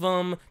bunch of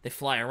them, they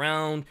fly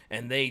around,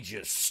 and they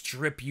just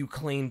strip you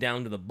clean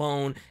down to the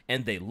bone,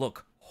 and they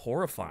look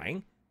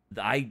horrifying.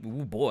 Oh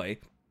boy.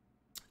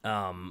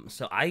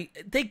 So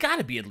they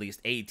gotta be at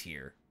least A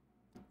tier.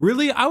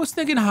 Really? I was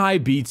thinking high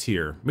B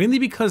tier, mainly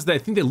because I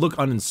think they look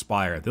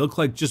uninspired. They look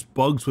like just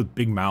bugs with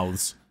big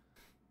mouths.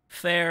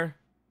 Fair.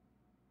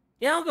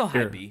 Yeah, I'll go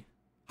high B.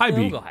 High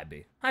B. I'll go high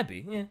B. High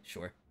B, yeah,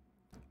 sure.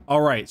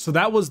 All right, so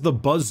that was the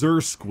buzzer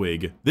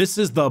squig. This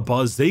is the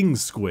buzzing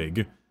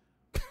squig.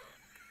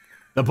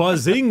 The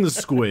buzzing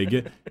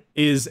squig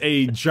is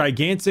a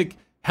gigantic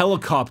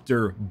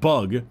helicopter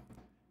bug,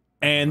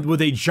 and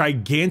with a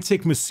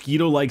gigantic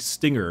mosquito-like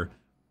stinger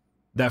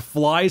that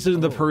flies into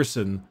the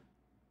person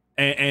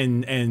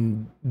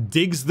and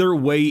digs their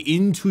way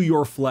into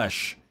your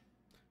flesh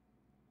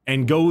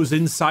and goes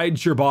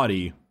inside your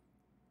body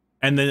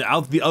and then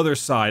out the other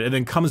side and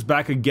then comes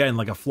back again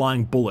like a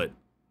flying bullet.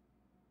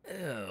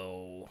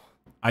 Ew.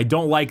 I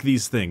don't like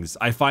these things.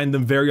 I find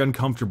them very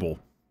uncomfortable.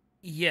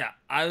 Yeah,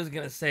 I was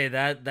gonna say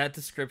that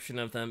description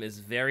of them is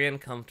very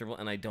uncomfortable,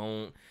 and I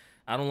don't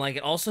like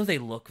it. Also, they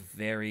look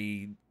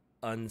very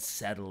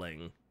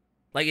unsettling.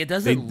 Like, it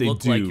doesn't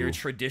look like your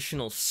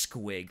traditional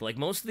squig. Like,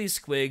 most of these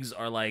squigs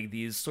are like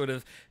these sort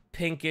of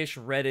pinkish,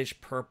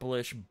 reddish,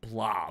 purplish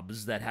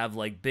blobs that have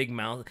like big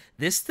mouth.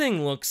 This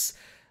thing looks,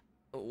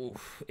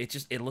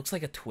 it looks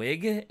like a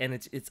twig, and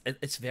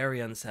it's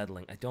very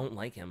unsettling. I don't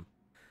like him.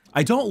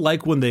 I don't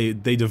like when they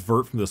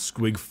divert from the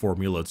Squig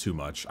formula too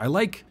much. I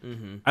like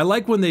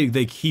when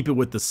they keep it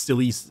with the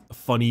silly,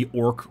 funny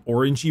orc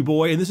orangey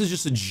boy, and this is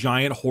just a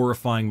giant,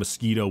 horrifying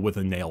mosquito with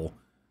a nail.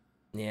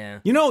 Yeah.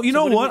 You know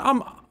what?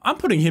 I'm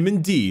putting him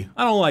in D.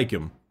 I don't like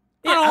him.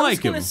 Yeah, I was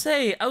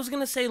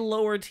gonna say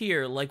lower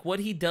tier. Like what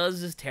he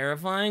does is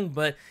terrifying,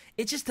 but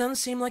it just doesn't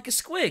seem like a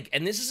Squig.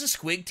 And this is a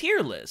Squig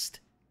tier list.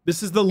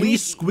 This is the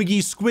least squiggy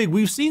Squig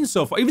we've seen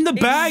so far. Even the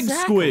bag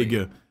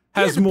Squig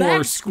has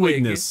more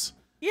squigness.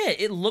 Yeah,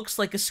 it looks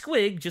like a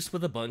Squig just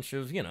with a bunch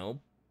of,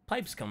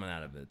 pipes coming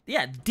out of it.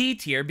 Yeah, D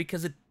tier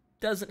because it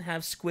doesn't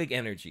have Squig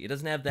energy. It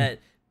doesn't have that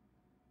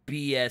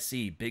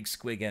BSE, big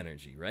Squig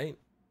energy, right?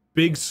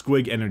 Big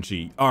Squig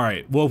energy. All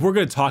right. Well, if we're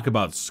going to talk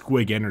about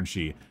Squig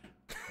energy,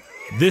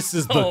 this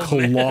is the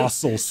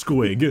colossal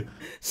Squig.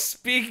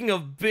 Speaking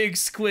of big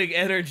Squig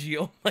energy,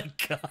 oh my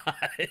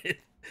god.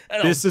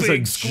 This is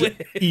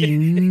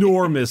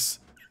enormous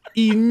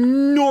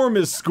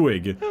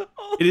Squig.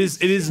 It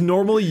is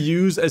normally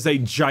used as a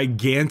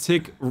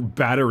gigantic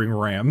battering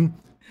ram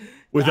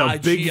with a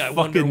big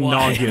fucking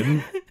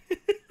noggin.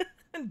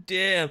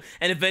 Damn.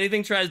 And if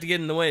anything tries to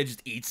get in the way, it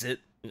just eats it.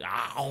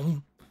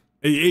 Ow.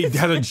 It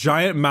had a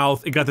giant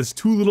mouth, it got this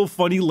two little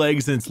funny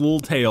legs and its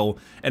little tail,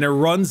 and it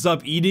runs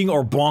up eating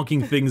or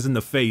bonking things in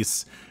the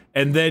face.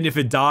 And then if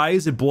it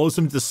dies, it blows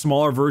them into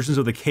smaller versions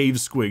of the cave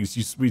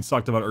Squigs we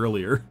talked about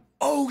earlier.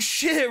 Oh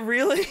shit,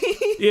 really?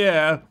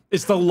 Yeah.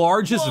 It's the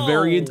largest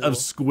variant of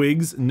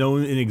Squigs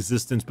known in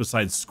existence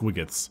besides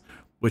Squiggets,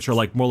 which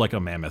are more like a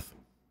mammoth.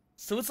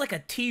 So it's like a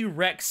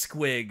T-Rex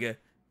Squig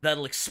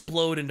that'll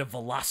explode into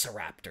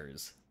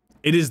velociraptors.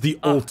 It is the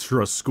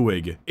Ultra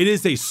Squig. It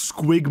is a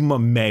Squigma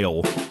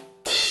male.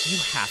 You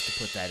have to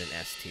put that in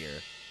S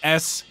tier.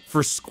 S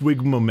for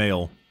Squigma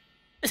male.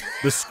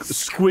 The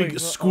Squig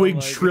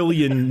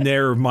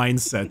trillionaire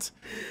mindset.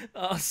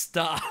 Oh,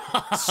 stop!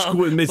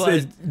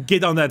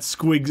 Get on that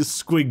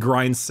Squig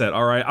grind set.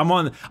 All right, I'm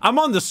on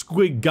the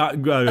Squig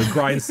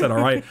grind set. All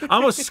right,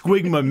 I'm a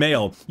Squigma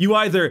male. You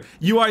either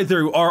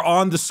are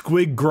on the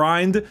Squig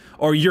grind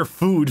or you're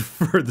food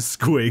for the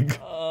Squig.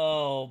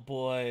 Oh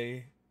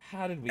boy.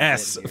 How did we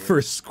S get here?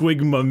 for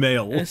Squigma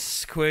male.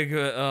 Squig,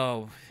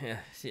 oh,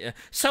 yeah.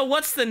 So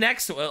what's the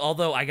next one?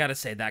 Although, I gotta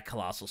say, that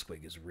Colossal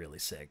Squig is really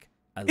sick.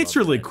 It's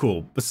really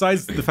cool.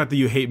 Besides the fact that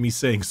you hate me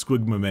saying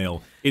Squigma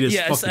male, it is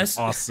fucking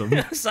awesome.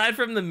 Aside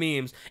from the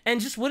memes,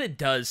 and just what it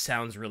does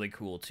sounds really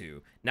cool,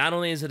 too. Not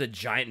only is it a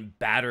giant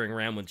battering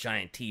ram with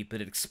giant teeth, but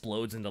it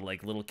explodes into,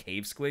 little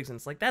cave Squigs, and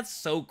it's that's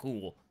so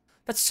cool.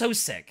 That's so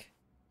sick.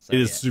 So,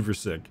 it is super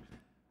sick.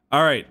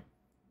 All right.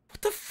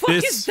 What the fuck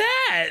is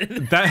that?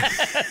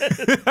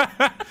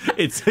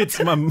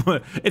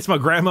 It's my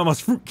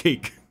grandmama's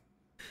fruitcake.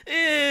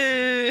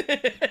 Ew.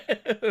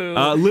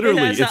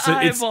 Literally,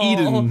 it's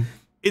Eden.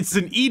 It's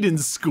an Eden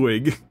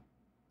Squig.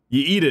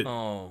 You eat it.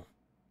 Oh.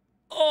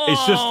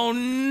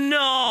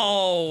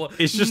 No!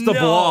 It's just a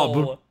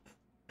blob.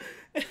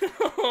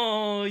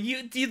 Oh,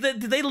 did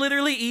they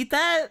literally eat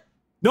that?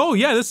 No,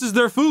 yeah, this is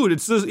their food.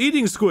 It's this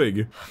eating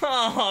Squig.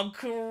 Oh,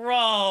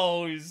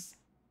 gross.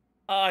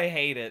 I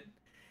hate it.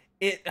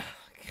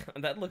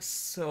 That looks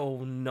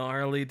so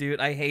gnarly, dude.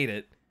 I hate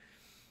it.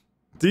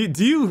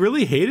 Do you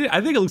really hate it?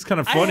 I think it looks kind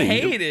of funny. I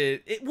hate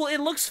it. Well, it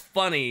looks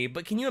funny,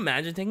 but can you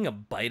imagine taking a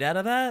bite out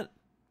of that?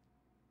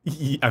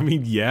 I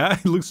mean, yeah,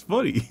 it looks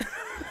funny.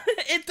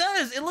 It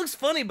does. It looks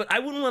funny, but I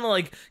wouldn't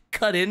want to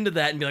cut into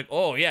that and be like,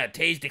 oh yeah,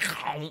 tasty.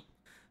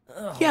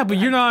 Oh, yeah, but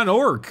you're not an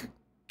orc.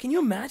 Can you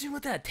imagine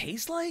what that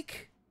tastes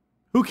like?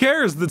 Who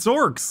cares? That's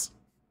orcs.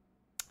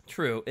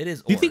 True, it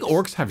is orcs. Do you think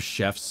orcs have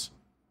chefs?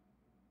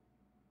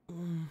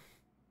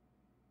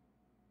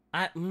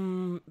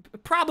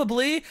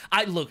 Probably.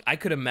 I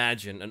could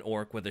imagine an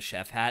orc with a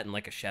chef hat and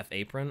a chef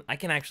apron. I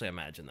can actually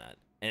imagine that,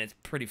 and it's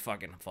pretty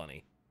fucking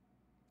funny.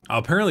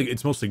 Apparently,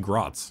 it's mostly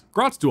grots.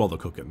 Grots do all the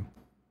cooking.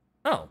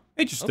 Oh,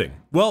 interesting. Okay.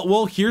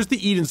 Well, here's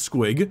the Eden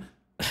Squig.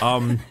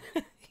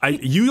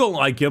 You don't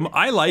like him.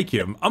 I like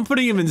him. I'm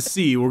putting him in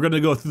C. We're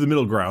gonna go through the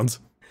middle ground.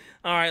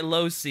 All right,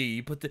 low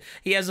C.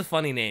 He has a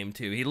funny name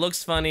too. He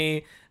looks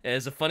funny.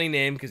 Has a funny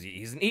name because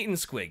he's an Eden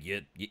Squig.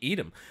 You eat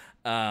him.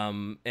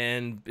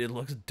 And it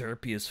looks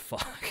derpy as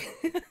fuck.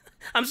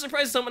 I'm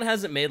surprised someone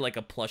hasn't made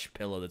a plush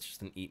pillow that's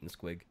just an Eden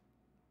Squig.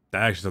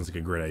 That actually sounds like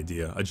a great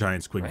idea. A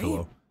giant Squig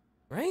pillow.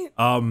 Right?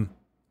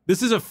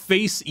 This is a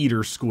face eater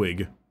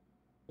Squig.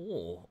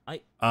 Oh,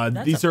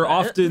 these are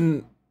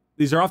often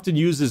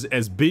used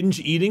as binge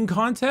eating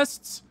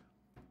contests,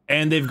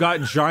 and they've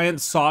got giant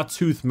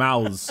sawtooth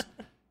mouths.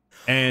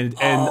 And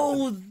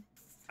I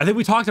think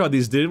we talked about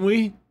these, didn't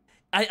we?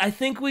 I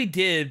think we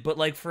did,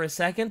 but for a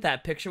second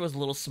that picture was a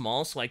little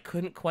small, so I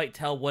couldn't quite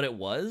tell what it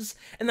was.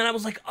 And then I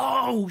was like,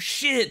 "Oh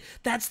shit,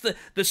 that's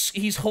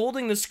he's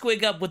holding the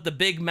Squig up with the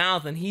big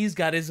mouth, and he's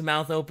got his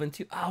mouth open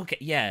too." Oh, okay,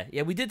 yeah,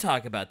 we did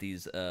talk about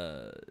these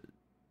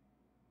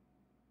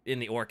in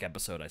the orc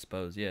episode, I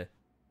suppose. Yeah.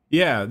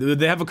 Yeah,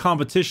 they have a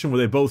competition where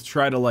they both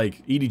try to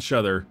eat each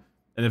other,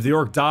 and if the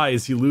orc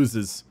dies, he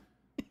loses.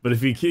 But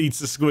if he eats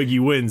the Squig, he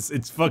wins.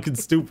 It's fucking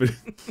stupid.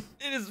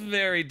 It is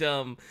very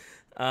dumb.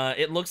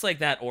 It looks like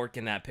that orc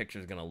in that picture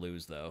is gonna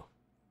lose though,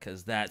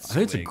 because that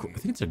I think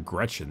Squig, it's a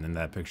Gretchen in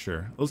that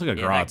picture. It looks like a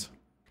Yeah, Grot.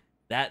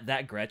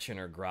 that Gretchen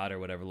or Grot or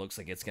whatever looks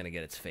like it's gonna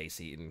get its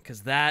face eaten,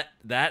 because that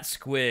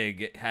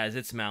Squig has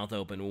its mouth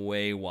open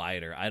way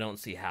wider. I don't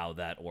see how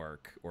that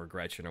orc or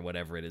Gretchen or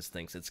whatever it is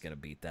thinks it's gonna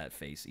beat that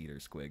face eater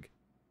Squig.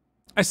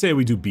 I say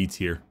we do B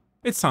tier.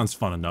 It sounds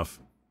fun enough.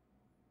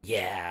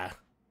 Yeah.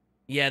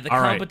 Yeah, the All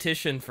right.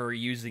 competition for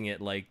using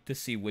it, like, to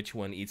see which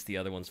one eats the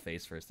other one's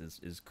face first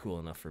is cool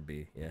enough for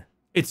B, yeah.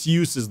 Its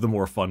use is the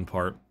more fun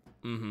part.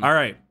 Mm-hmm. All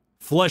right.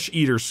 Flesh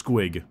Eater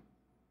Squig.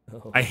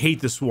 Oh. I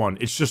hate this one.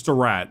 It's just a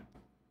rat.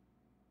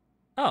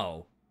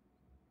 Oh.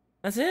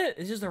 That's it?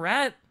 It's just a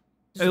rat?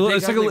 Just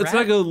It's a big, ugly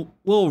like a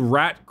little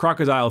rat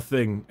crocodile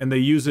thing, and they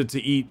use it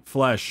to eat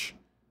flesh.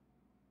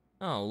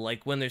 Oh,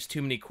 like when there's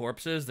too many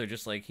corpses, they're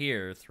just like,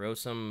 here, throw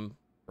some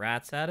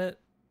rats at it?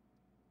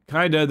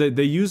 Kinda.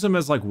 They use them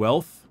as like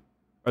wealth,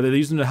 or they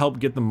use them to help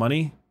get the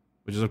money,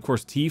 which is of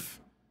course teeth.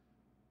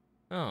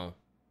 Oh.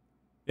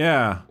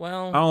 Yeah.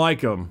 Well, I don't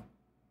like them.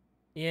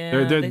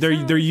 yeah.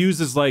 They're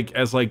used as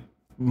like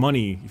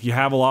money. If you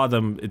have a lot of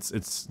them,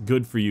 it's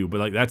good for you.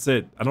 But like that's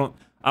it. I don't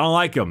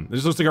like them. It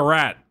just looks like a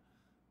rat.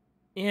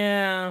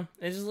 Yeah,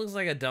 it just looks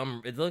like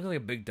it looks like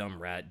a big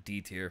dumb rat.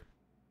 D tier.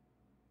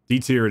 D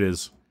tier it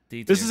is.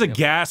 D tier. This is a yep.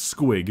 gas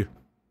squig.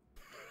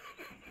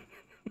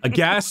 A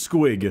gas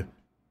squig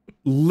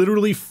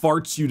literally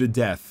farts you to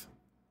death.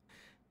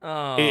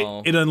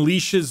 Oh. It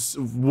unleashes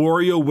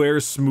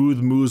WarioWare Smooth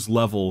Moose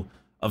level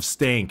of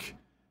stank,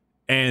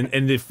 and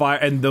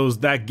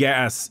that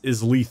gas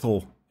is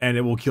lethal and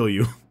it will kill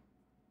you.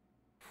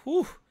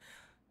 Whew.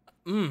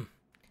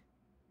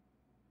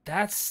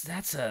 That's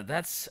a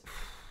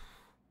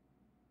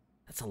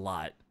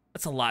lot.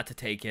 That's a lot to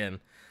take in.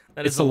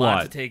 That is It's a lot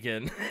lot to take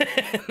in.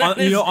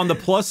 On the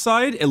plus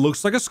side, it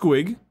looks like a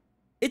squig.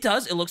 It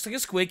does. It looks like a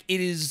squig. It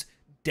is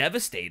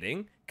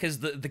devastating because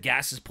the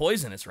gas is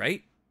poisonous,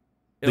 right?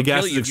 The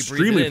gas is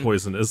extremely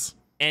poisonous.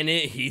 And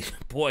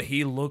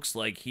he looks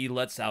like he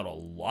lets out a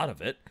lot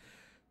of it.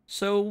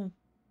 So,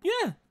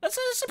 yeah, that's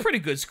a pretty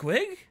good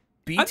squig.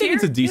 B tier, I think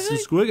it's a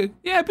decent squig.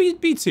 Yeah,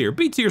 B tier.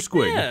 B tier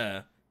squig.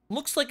 Yeah.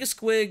 Looks like a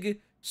squig.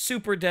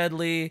 Super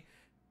deadly.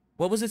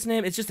 What was its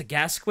name? It's just a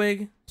gas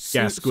squig.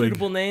 Gas squig.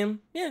 Suitable name.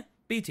 Yeah,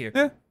 B tier.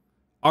 Yeah.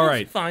 All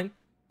right. Fine.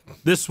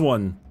 This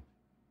one.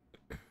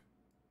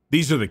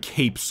 These are the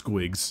cape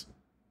squigs.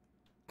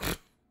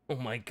 Oh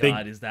my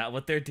god, is that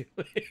what they're doing?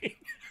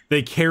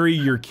 They carry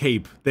your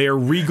cape. They are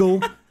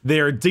regal. They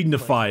are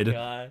dignified. Oh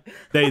my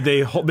god.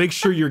 They make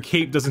sure your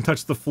cape doesn't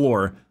touch the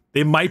floor.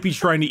 They might be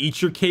trying to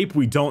eat your cape.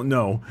 We don't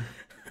know.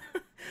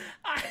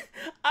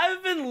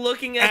 I've been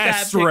looking at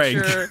S that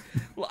rank. picture.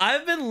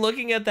 I've been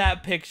looking at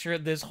that picture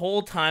this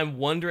whole time,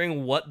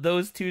 wondering what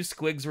those two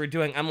squigs were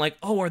doing. I'm like,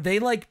 oh, are they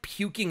like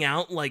puking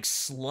out like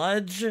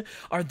sludge?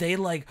 Are they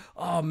like,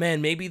 oh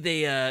man, maybe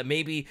they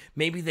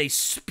maybe they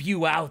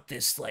spew out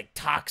this like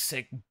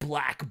toxic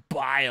black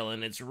bile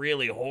and it's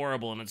really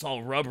horrible and it's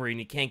all rubbery and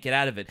you can't get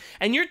out of it.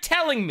 And you're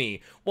telling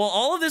me, while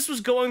all of this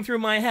was going through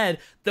my head,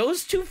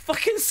 those two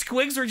fucking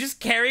squigs were just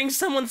carrying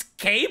someone's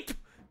cape?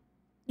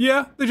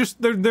 Yeah,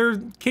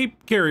 they're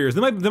cape carriers.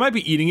 They might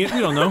be eating it. We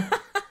don't know.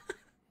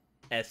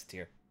 S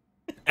tier.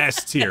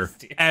 S tier.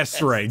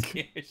 S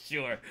rank. S tier,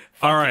 sure.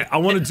 All right, I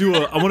want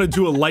to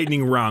do a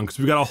lightning round because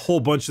we got a whole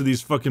bunch of these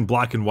fucking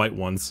black and white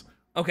ones.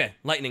 Okay,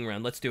 lightning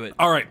round. Let's do it.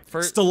 All right,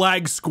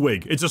 stalag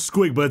squig. It's a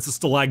squig, but it's a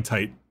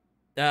stalactite.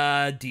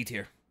 D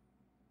tier.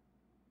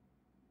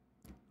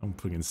 I'm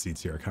putting in C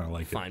tier. I kind of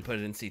like it. Fine, put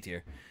it in C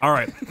tier. All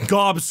right,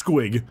 gob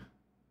squig.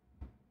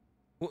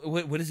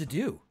 What does it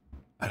do?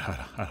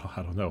 I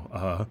don't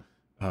know.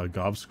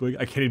 Gob squig.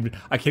 I can't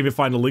even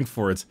find a link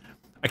for it.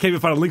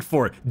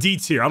 D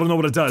tier. I don't know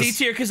what it does. D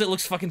tier because it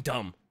looks fucking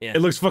dumb. Yeah.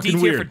 It looks fucking D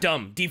tier weird. for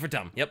dumb. D for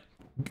dumb. Yep.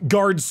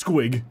 Guard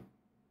squig.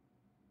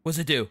 What's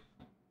it do?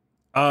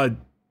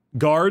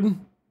 Guard.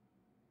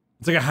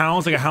 It's like a hound.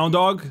 It's like a hound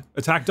dog.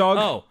 Attack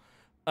dog.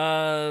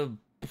 Oh.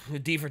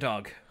 D for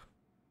dog.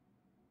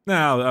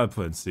 No, I'll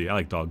put in C. I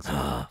like dogs.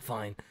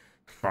 Fine.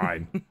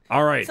 Fine.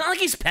 All right. It's not like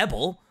he's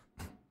Pebble.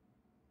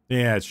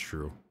 Yeah, it's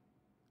true.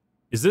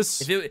 Is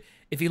this...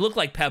 If he looked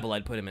like Pebble,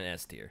 I'd put him in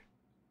S tier.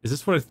 Is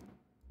this what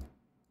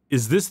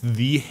is this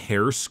the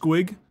hair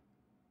squig?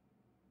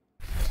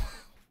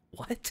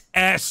 What?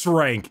 S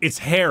rank. It's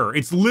hair.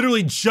 It's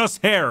literally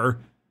just hair.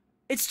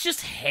 It's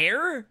just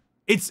hair?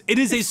 It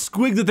is a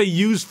squig that they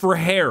use for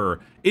hair.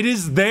 It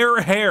is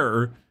their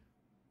hair.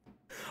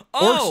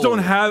 Oh.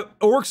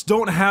 Orks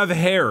don't have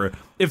hair.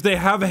 If they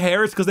have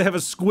hair, it's because they have a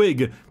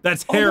squig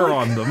that's hair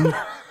on them.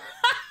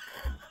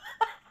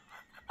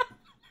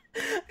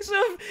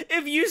 So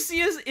if you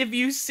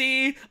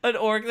see an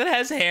orc that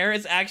has hair,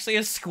 it's actually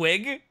a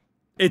squig.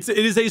 It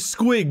is a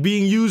squig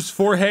being used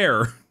for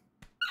hair.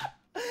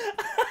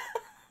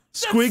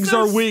 Squigs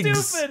so are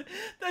wigs. Stupid.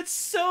 That's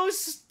so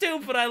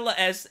stupid. I love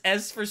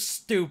S for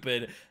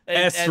stupid.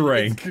 S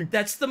rank.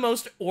 That's the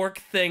most orc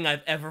thing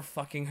I've ever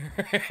fucking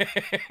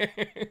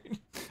heard.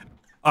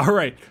 All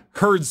right,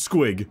 herd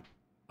squig.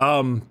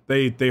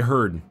 They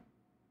herd.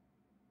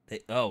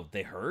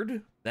 They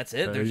herd? That's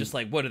it? They're just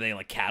like, what are they,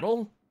 like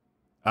cattle?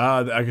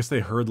 I guess they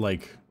herd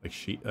like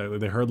sheep.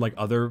 They herd like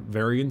other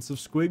variants of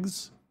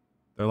squigs.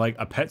 They're like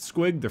a pet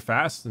squig. They're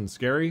fast and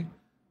scary.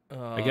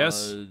 I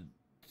guess.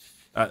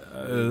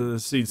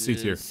 C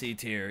tier. C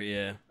tier,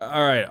 yeah.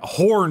 All right,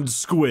 horned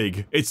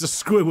squig. It's a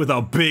squig with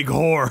a big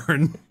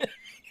horn.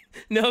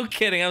 No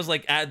kidding. I was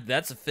like,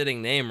 that's a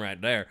fitting name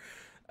right there.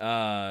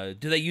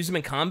 Do they use them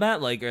in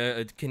combat? Like,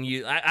 can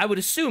you? I would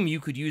assume you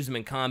could use them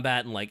in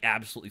combat and like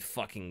absolutely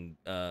fucking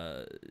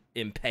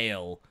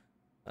impale.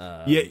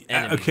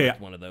 Okay. With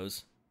one of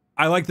those.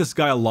 I like this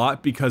guy a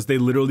lot because they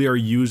literally are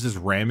used as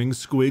ramming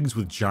squigs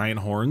with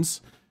giant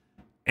horns,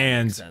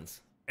 and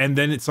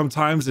then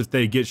sometimes if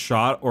they get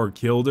shot or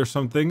killed or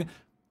something,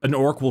 an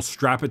orc will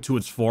strap it to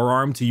its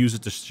forearm to use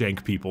it to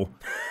shank people.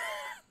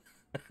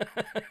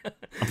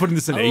 I'm putting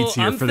this in A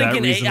tier for that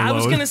reason alone. I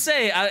was gonna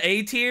say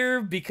A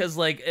tier because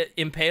like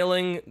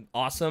impaling,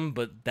 awesome,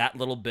 but that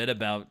little bit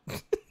about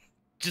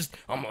just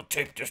I'm gonna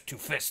tape this to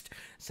fist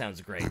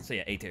sounds great. So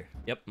yeah, A tier.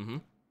 Yep.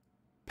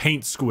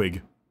 Paint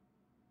squig.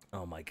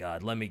 Oh my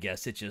god, let me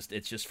guess. It's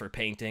just for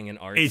painting and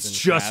art. It's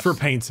just for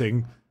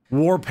painting.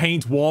 War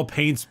paint, wall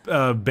paints,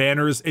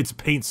 banners. It's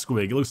paint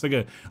squig. It looks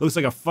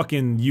like a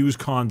fucking used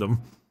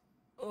condom.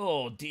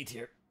 Oh, D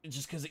tier.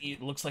 Just because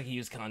it looks like a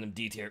used condom.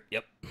 D tier.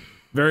 Yep.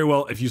 Very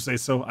well, if you say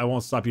so. I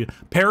won't stop you.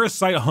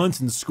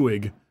 Parasite-hunting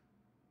squig.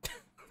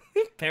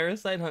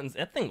 Parasite-hunting.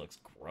 That thing looks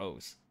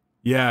gross.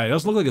 Yeah, it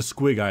doesn't look like a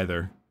squig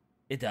either.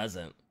 It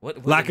doesn't.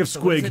 What Lack of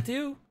squig. What does it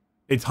do?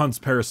 It hunts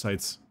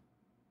parasites.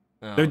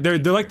 Oh, they're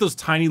like those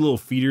tiny little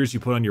feeders you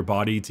put on your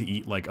body to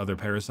eat like other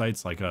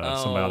parasites, like a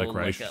symbiotic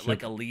relationship.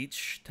 Like a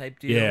leech type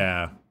deal.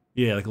 Yeah,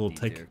 like a little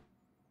tick.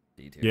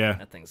 D tier. Yeah,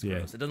 that thing's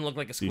gross. It doesn't look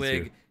like a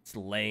squig. It's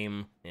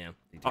lame. Yeah.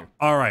 D tier.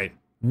 All right,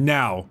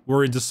 now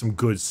we're into some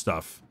good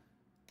stuff.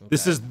 Okay.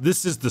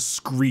 This is the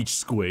screech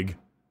squig.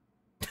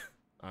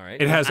 All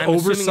right. It has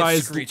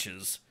oversized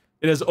screeches.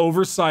 It has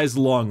oversized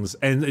lungs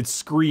and it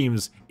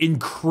screams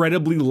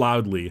incredibly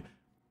loudly.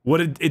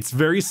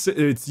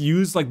 It's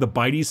used like the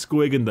bitey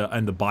squig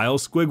and the bile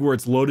squig, where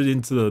it's loaded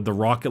into the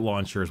rocket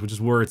launchers, which is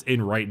where it's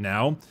in right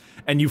now,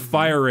 and you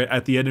fire it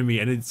at the enemy,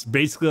 and it's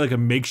basically like a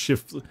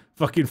makeshift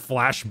fucking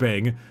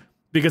flashbang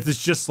because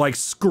it's just like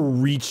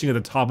screeching at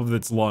the top of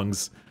its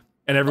lungs,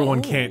 and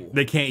everyone can't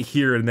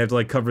hear it, and they have to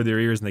like cover their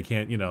ears, and they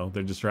can't,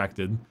 they're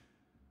distracted.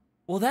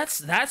 Well,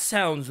 that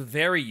sounds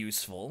very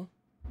useful.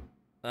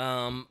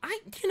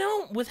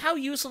 With how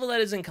useful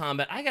that is in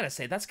combat, I gotta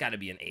say that's gotta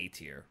be an A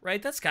tier,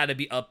 right? That's gotta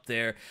be up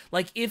there.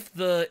 Like if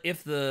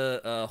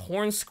the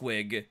horn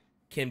squig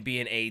can be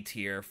an A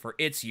tier for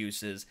its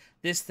uses,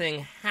 this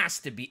thing has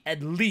to be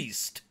at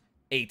least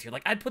A tier.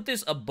 Like I'd put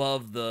this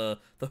above the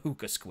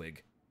hookah squig.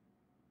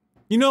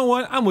 You know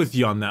what? I'm with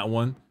you on that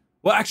one.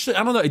 Well, actually,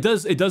 I don't know.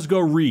 It does go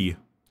re.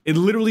 It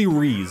literally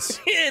rees.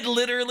 It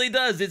literally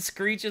does. It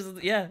screeches.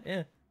 Yeah.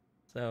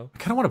 So I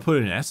kind of want to put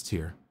it in S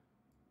tier.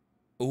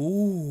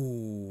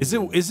 Ooh. Is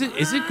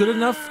it good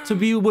enough to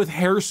be with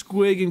hair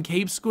squig and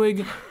cape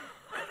squig?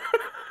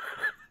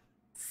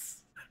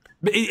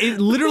 It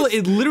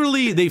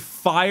literally they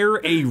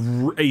fire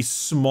a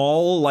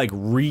small like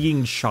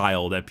reeing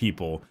child at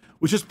people,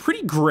 which is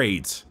pretty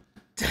great.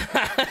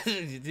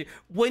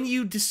 When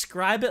you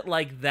describe it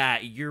like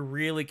that, you're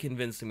really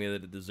convincing me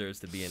that it deserves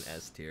to be an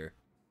S tier.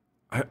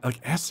 Like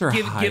S or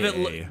high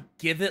A?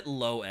 Give it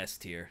low S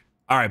tier.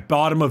 All right,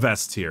 bottom of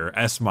S tier,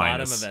 S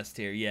minus. Bottom of S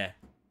tier, yeah.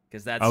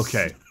 Because that's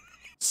okay.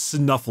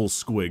 Snuffle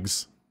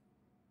squigs.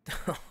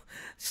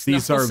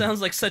 Snuffle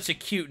sounds like such a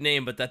cute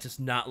name, but that does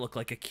not look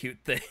like a cute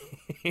thing.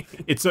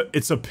 It's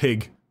a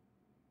pig.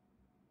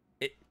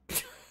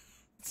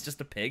 It's just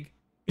a pig.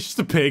 It's just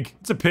a pig.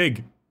 It's a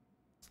pig.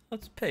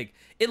 It's a pig.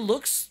 It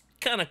looks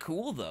kind of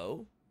cool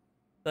though.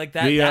 Like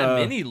that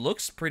mini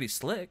looks pretty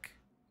slick.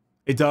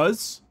 It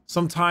does.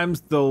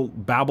 Sometimes they'll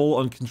babble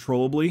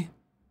uncontrollably,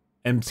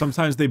 and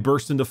sometimes they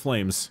burst into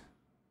flames.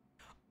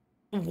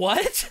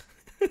 What?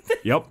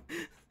 Yep.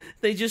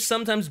 They just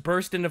sometimes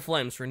burst into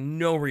flames for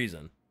no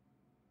reason.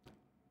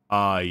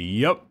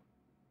 Yep.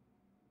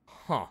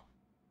 Huh.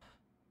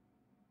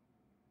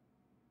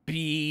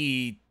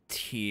 B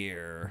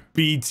tier.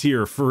 B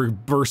tier for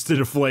burst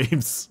into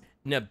flames.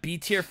 No, B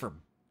tier for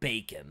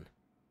bacon.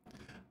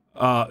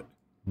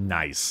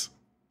 Nice.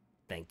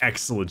 Thank you.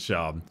 Excellent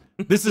job.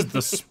 This is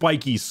the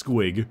spiky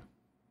squig.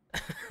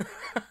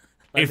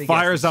 It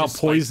fires out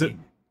poison.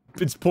 Spiky.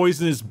 It's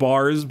poisonous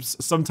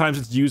barbs. Sometimes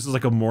it's used as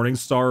like a morning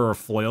star or a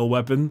flail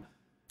weapon.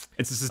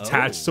 It's just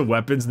attached to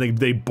weapons, and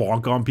they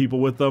bonk on people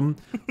with them.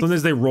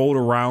 Sometimes they roll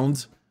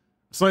around.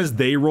 Sometimes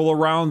they roll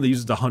around. They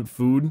use it to hunt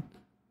food.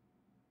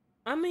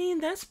 I mean,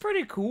 that's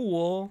pretty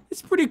cool.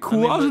 It's pretty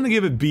cool. I was gonna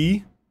give it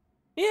B.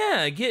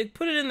 Yeah,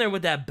 put it in there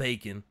with that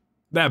bacon.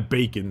 That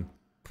bacon.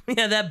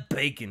 Yeah, that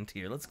bacon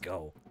tier. Let's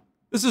go.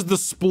 This is the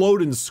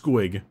Splodin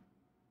squig.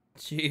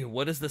 Gee,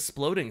 what does the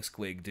Sploding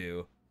squig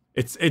do?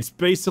 It's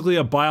basically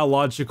a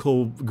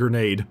biological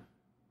grenade.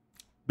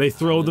 They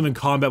throw them in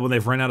combat when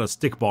they've run out of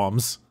stick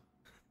bombs.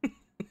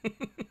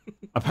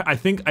 I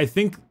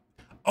think.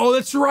 Oh,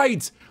 that's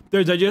right.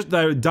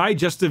 Their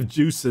digestive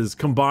juices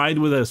combined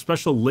with a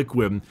special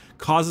liquid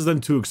causes them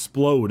to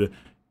explode,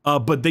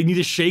 but they need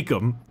to shake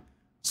them.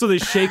 So they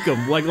shake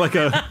them like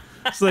a.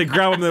 So they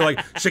grab them. They're like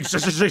shake,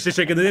 shake, shake, shake,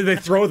 shake, and then they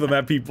throw them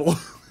at people.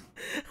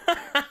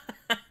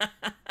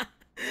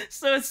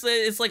 So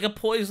it's like a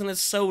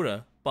poisonous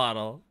soda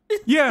bottle.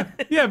 Yeah.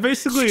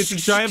 Basically, it's a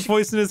giant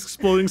poisonous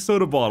exploding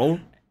soda bottle.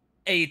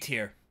 A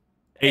tier.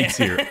 A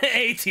tier.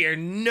 A tier.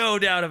 No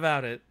doubt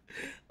about it.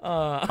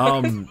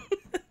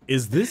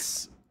 Is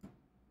this?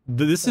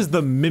 This is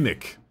the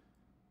mimic.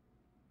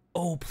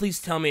 Oh, please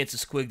tell me it's a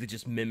squig that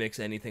just mimics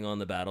anything on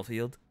the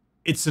battlefield.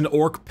 It's an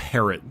orc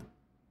parrot.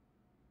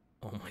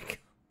 Oh my god.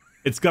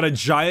 It's got a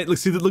giant.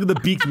 Look at the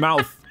beaked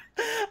mouth.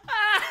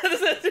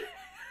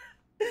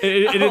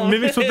 It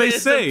mimics what they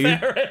say.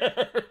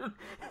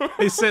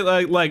 They say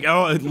like,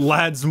 oh,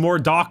 lads, more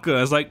DACA.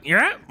 I was like,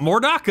 yeah,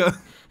 more DACA.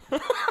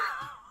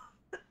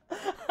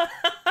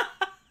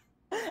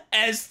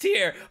 S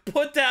tier.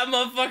 Put that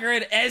motherfucker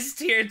in S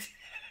tier.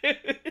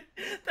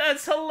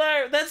 That's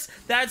hilarious.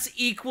 That's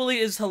equally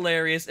as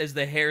hilarious as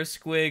the hair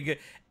squig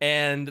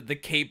and the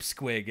cape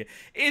squig.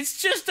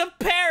 It's just a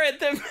parrot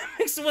that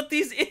mimics what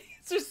these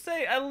idiots are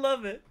saying. I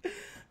love it.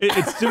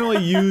 It's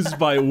generally used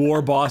by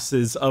war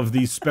bosses of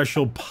these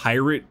special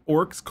pirate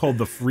orcs called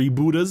the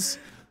freebooters.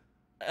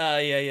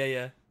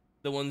 Yeah.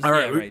 The ones. All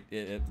right, right.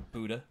 Yeah,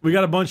 Buddha. We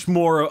got a bunch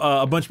more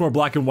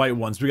black and white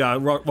ones. We got to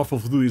ruffle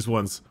through these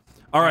ones.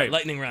 All right.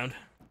 Lightning round.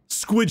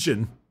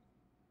 Squidgen.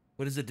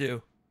 What does it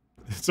do?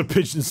 It's a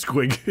pigeon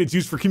squig. It's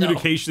used for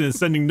communication and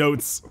sending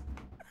notes.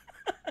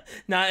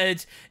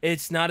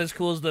 It's not as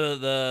cool as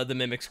the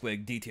mimic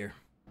squig. D tier.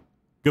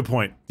 Good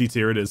point. D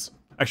tier it is.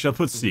 Actually, I'll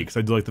put C because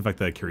I do like the fact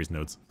that it carries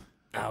notes.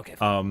 Oh, okay.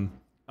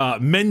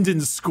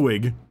 Menden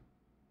squig.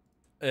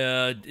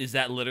 Is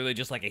that literally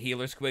just like a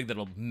healer squig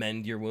that'll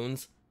mend your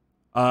wounds?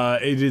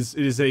 It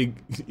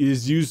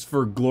is used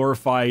for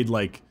glorified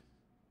like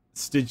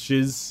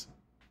stitches.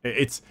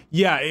 It's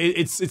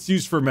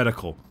used for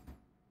medical.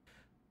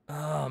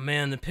 Oh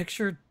man, the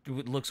picture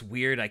looks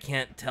weird. I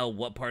can't tell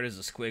what part is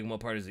the squig and what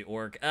part is the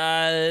orc.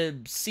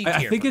 C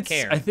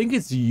tier. I think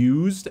it's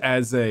used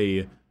as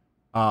a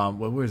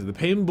where is it? The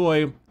pain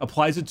boy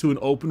applies it to an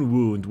open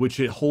wound, which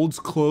it holds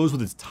closed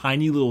with its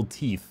tiny little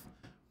teeth,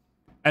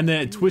 and then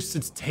it twists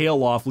its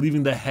tail off,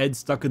 leaving the head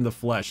stuck in the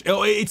flesh.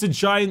 Oh, it's a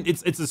giant.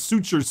 It's a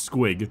suture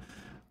squig.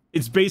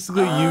 It's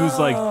basically used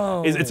like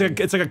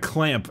it's like a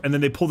clamp, and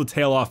then they pull the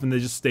tail off, and it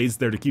just stays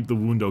there to keep the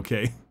wound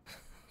okay.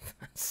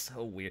 That's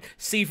so weird.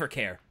 C for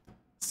care.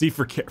 C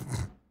for care.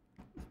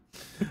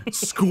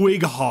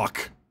 Squig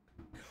hawk.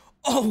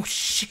 Oh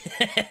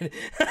shit!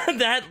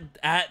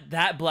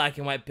 that black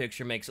and white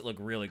picture makes it look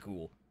really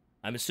cool.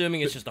 I'm assuming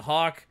it's just a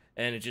hawk,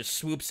 and it just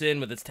swoops in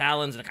with its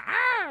talons and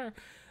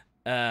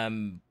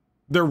like,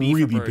 they're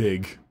really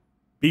big.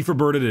 B for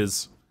bird it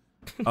is.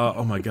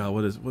 Oh my god,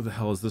 what the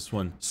hell is this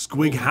one?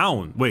 Squig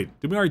hound. Wait,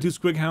 did we already do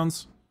squig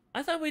hounds?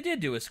 I thought we did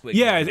do a squig.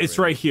 Yeah, it's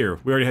right here.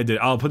 We already did.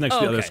 I'll put next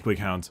to the other squig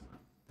hound.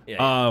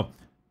 Yeah.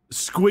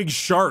 Squig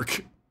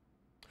shark.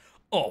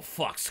 Oh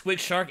fuck, squig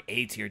shark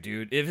A tier,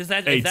 dude. If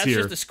that's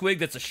just a squig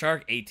that's a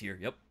shark, A tier.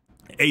 Yep.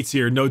 A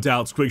tier, no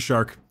doubt. Squig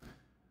shark.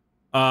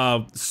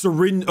 Swab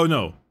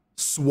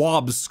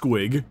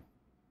squig.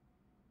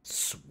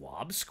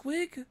 Swab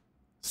squig?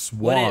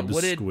 Swab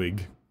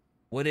squig.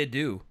 What'd it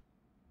do?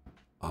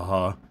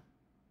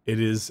 It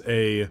is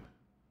a.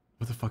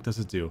 What the fuck does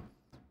it do?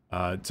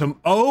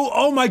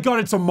 Oh my god,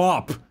 it's a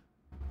mop.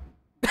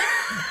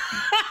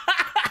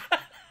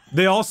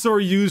 They also are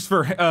used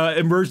for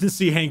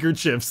emergency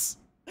handkerchiefs.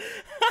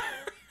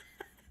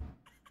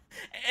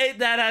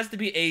 That has to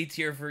be A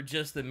tier for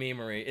just the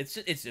memery. It's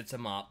a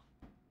mop.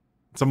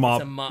 It's a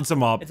mop. It's a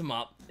mop. It's a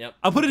mop. Yep.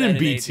 I'll put it in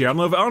B tier. I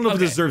don't know if it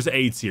deserves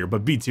A tier,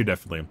 but B tier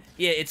definitely.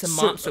 Yeah, it's a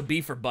mop, so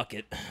B for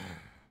bucket.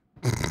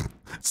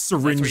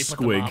 Syringe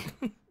squig.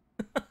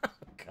 Oh,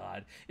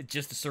 God, it's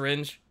just a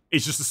syringe.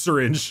 It's just a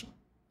syringe.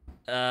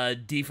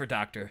 D for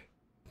doctor.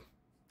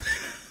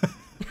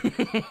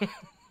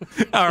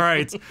 All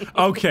right.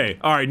 Okay.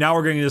 All right. Now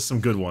we're getting into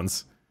some good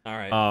ones. All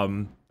right.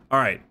 All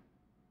right.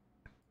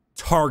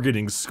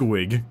 Targeting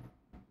squig.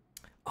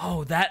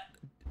 Oh, that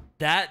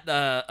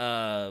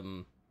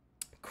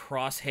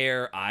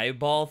crosshair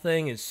eyeball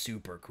thing is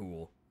super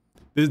cool.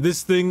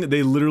 This thing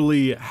they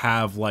literally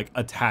have like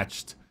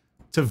attached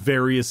to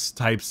various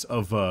types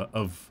of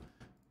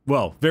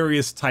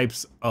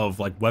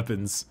like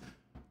weapons.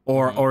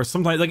 Or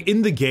sometimes, like,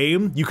 in the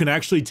game, you can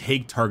actually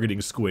take targeting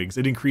squigs.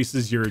 It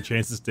increases your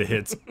chances to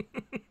hit.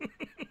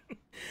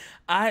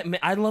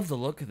 I love the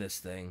look of this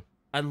thing.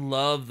 I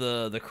love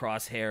the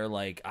crosshair,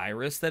 like,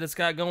 iris that it's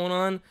got going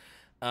on.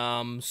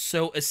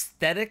 So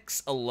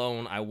aesthetics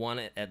alone, I want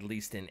it at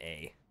least an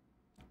A.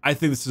 I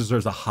think this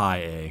deserves a high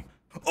A.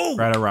 Oh,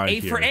 right around A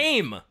here. for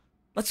aim.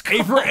 Let's go.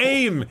 A for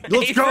aim.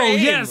 Let's go.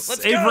 Yes.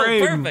 Let's A go. for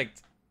aim.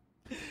 Perfect.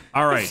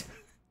 All right.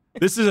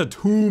 This is a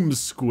tomb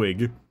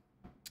squig.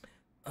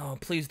 Oh,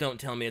 please don't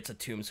tell me it's a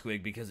tomb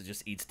squig because it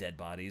just eats dead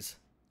bodies.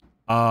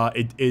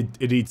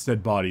 It eats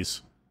dead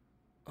bodies.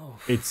 Oh.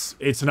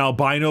 It's an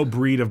albino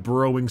breed of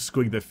burrowing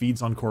squig that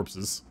feeds on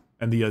corpses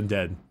and the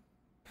undead.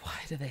 Why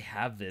do they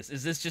have this?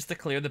 Is this just to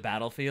clear the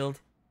battlefield?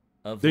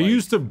 They're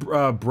used to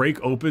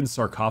break open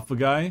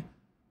sarcophagi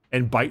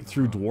and bite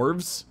through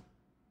dwarves.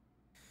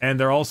 And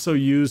they're also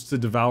used to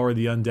devour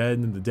the undead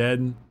and the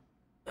dead.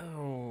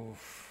 Oh.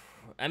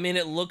 I mean,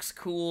 it looks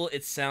cool.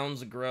 It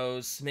sounds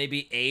gross.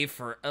 Maybe A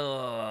for...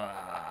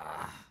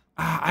 I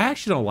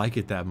actually don't like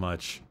it that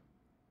much.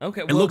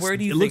 Okay, well, where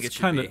do you think it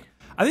should be?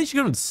 I think it should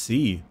go to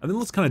C. I think it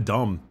looks kind of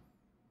dumb.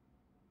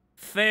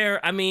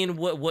 Fair. I mean,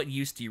 what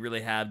use do you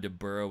really have to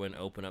burrow and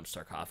open up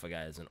sarcophagi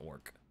as an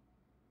orc?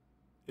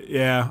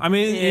 Yeah, I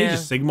mean, Age of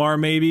Sigmar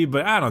maybe,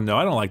 but I don't know.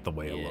 I don't like the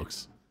way it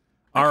looks.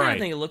 All right. I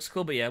think it looks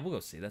cool, but yeah, we'll go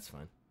see. That's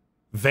fine.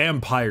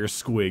 Vampire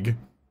squig.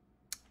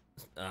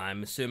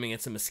 I'm assuming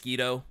it's a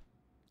mosquito.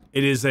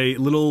 It is a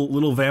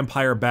little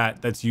vampire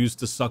bat that's used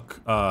to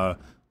suck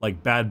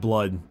like bad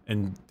blood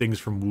and things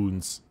from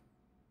wounds.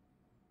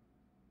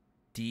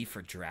 D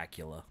for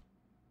Dracula.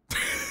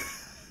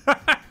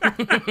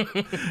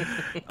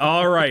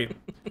 All right.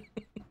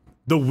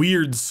 The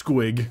weird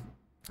squig.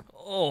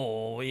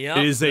 Oh, yeah.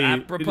 It is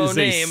apropos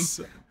name.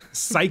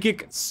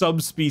 Psychic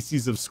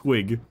subspecies of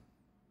squig.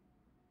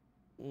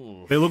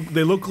 Ooh.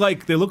 They look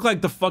like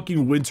the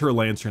fucking winter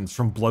lanterns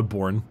from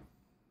Bloodborne.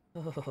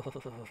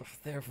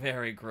 They're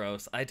very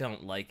gross. I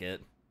don't like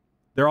it.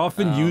 They're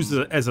often used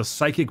as a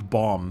psychic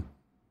bomb,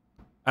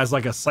 as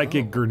like a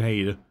psychic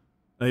grenade.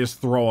 They just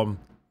throw them.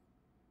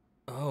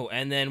 Oh,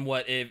 and then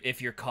what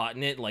if you're caught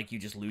in it? Like you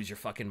just lose your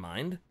fucking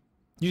mind?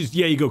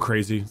 You go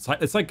crazy.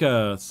 It's like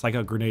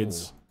psychic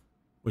grenades,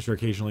 which are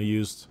occasionally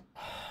used.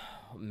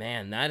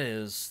 Man, that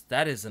is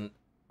an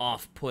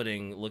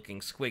off-putting looking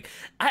squig.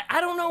 I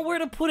don't know where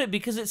to put it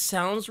because it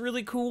sounds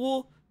really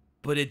cool,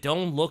 but it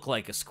don't look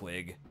like a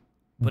squig.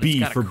 But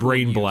B for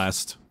brain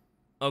blast.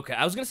 Okay,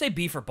 I was gonna say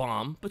B for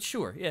bomb, but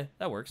sure, yeah,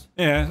 that works.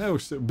 Yeah, that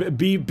works.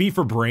 B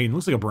for brain.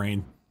 Looks like a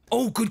brain.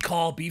 Oh, good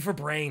call. B for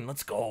brain.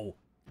 Let's go.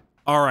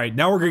 All right,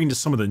 now we're getting to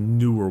some of the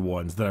newer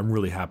ones that I'm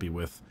really happy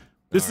with.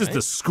 This is the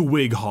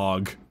Squig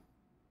Hog.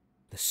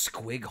 The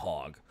Squig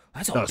Hog.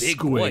 That's a big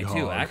boy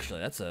too. Actually,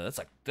 that's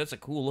a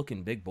cool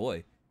looking big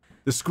boy.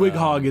 The Squig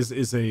Hog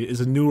is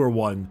a newer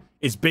one.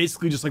 It's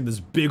basically just like this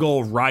big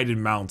old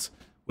riding mount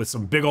with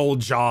some big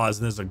old jaws,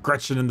 and there's a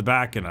Gretchen in the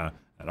back and an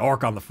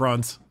orc on the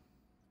front.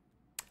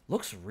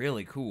 Looks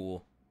really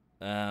cool.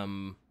 They're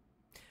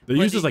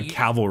used as like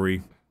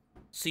cavalry.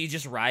 So you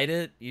just ride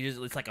it?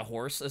 It's like a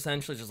horse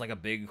essentially, just like a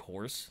big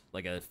horse,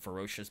 like a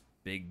ferocious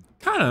big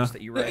horse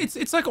that you ride.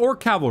 It's like orc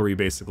cavalry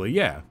basically,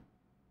 yeah.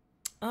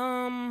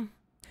 I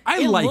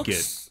like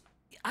it.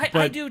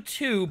 I do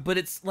too, but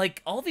it's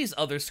like all these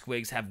other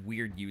squigs have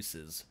weird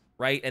uses,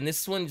 right? And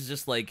this one's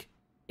just like,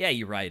 yeah,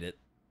 you ride it.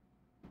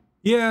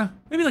 Yeah,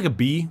 maybe like a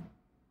B.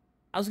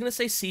 I was gonna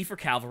say C for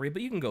cavalry,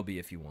 but you can go B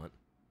if you want.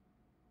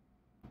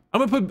 I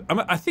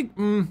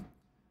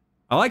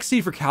like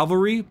C for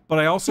cavalry, but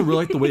I also really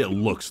like the way it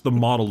looks. The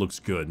model looks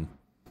good.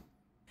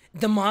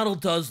 The model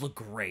does look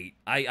great.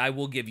 I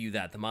will give you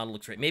that. The model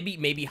looks great.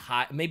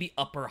 Maybe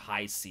upper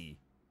high C.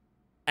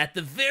 At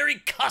the very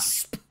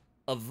cusp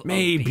of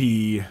maybe.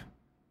 B.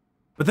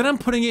 But then I'm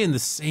putting it in the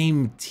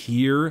same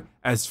tier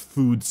as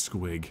food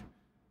squig.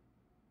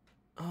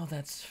 Oh,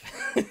 that's...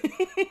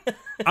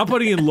 I'm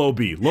putting it in low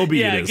B. Low B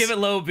yeah, it is. give it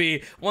low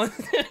B.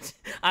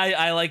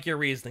 I like your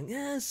reasoning.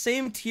 Yeah,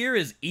 same tier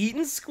as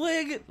eating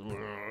squig?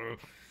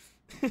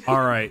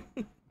 All right.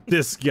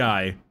 This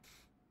guy.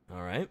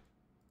 All right.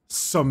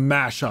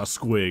 Smasha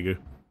squig.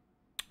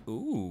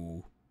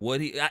 Ooh.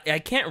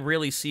 I can't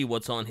really see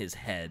what's on his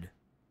head.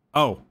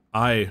 Oh,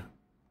 good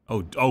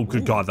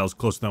God, that was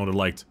closer than I would have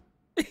liked.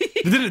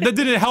 that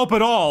didn't help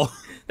at all.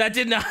 That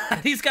did not.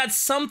 He's got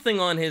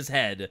something on his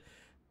head.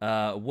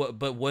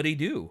 But what'd he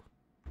do?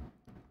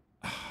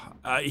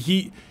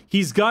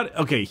 He's got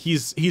a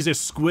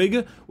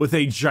squig with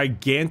a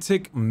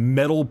gigantic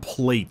metal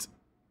plate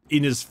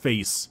in his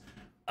face.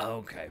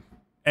 Okay.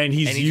 And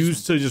he's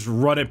used to just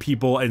run at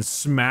people and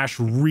smash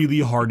really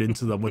hard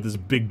into them with his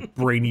big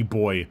brainy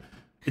boy.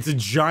 It's a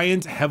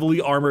giant,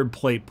 heavily armored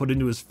plate put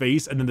into his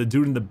face, and then the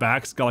dude in the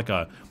back's got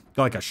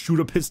like a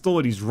shooter pistol,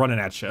 and he's running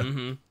at you.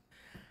 Mm-hmm.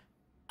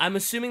 I'm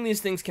assuming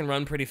these things can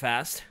run pretty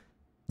fast.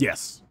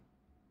 Yes.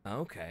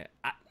 Okay.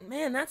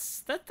 Man, that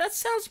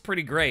sounds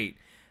pretty great.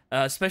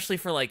 Especially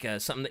for like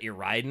something that you're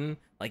riding,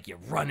 like you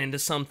run into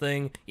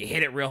something, you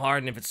hit it real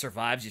hard, and if it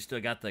survives, you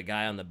still got the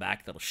guy on the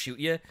back that'll shoot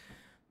you.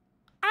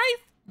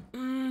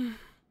 I'm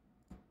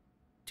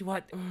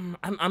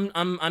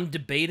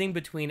debating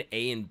between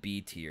A and B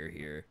tier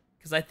here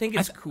because I think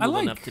it's cool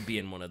enough to be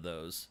in one of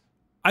those.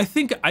 I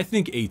think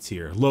A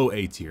tier, low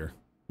A tier.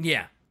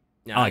 Yeah,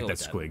 I like that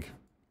squig.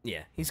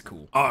 Yeah, he's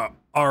cool. All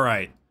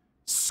right,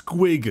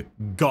 Squig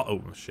Gobba.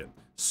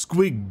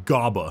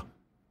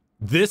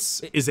 This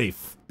is a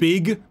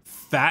big,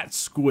 fat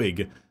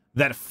squig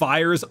that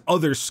fires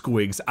other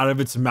squigs out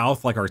of its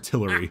mouth like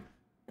artillery.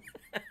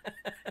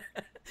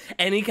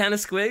 Any kind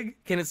of squig?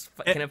 Can it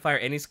fire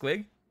any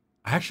squig?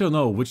 I actually don't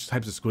know which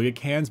types of squig it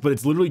cans, but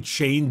it's literally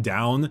chained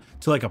down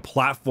to like a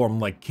platform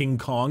like King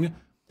Kong.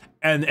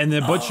 And then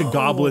a bunch of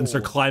goblins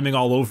are climbing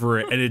all over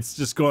it, and it's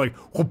just going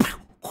like,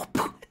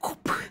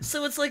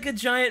 So it's like a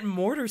giant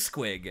mortar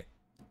squig.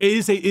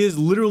 It is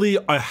literally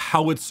a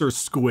howitzer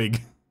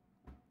squig.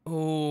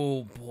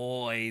 Oh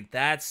boy,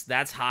 that's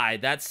high.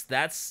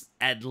 That's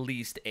at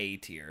least A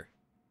tier.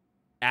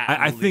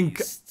 I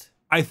think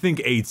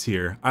A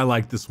tier. I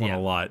like this one a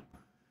lot.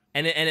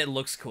 And it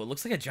looks cool. It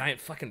looks like a giant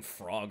fucking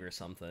frog or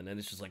something, and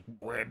it's just like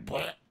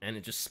and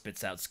it just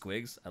spits out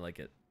squigs. I like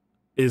it.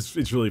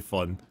 It's really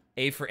fun.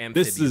 A for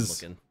amphibian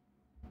looking.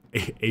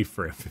 A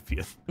for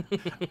amphibian.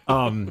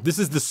 This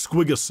is the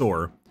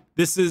Squigosaur.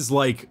 This is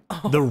like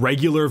the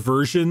regular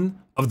version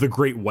of the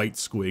great white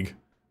squig.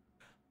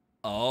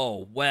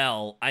 Oh,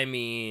 well, I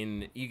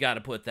mean, you got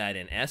to put that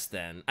in S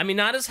then. I mean,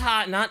 not as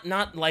hot,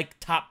 not like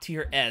top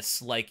tier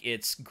S like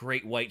it's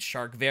great white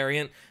shark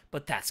variant,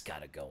 but that's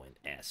got to go in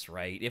S,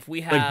 right? If we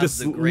have like this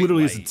the great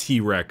literally white, is a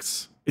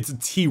T-Rex. It's a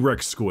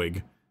T-Rex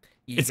squig.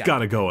 It's got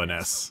to go in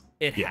S.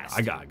 It has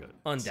I got to go.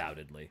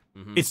 Undoubtedly.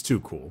 Mm-hmm. It's too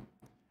cool.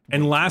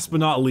 And last but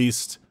not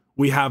least,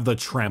 we have the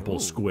Trample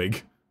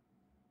squig.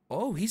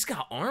 Oh, he's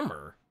got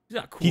armor. He's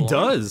got cool He armor.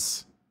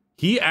 does.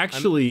 He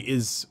actually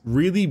is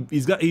really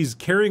he's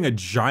carrying a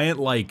giant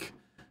like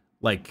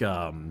what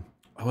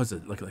was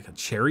it? Like a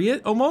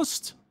chariot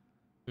almost?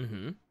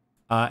 Mm-hmm.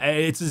 And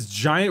it's this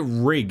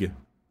giant rig.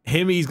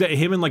 He's got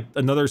him and like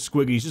another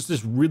squig. He's just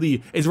this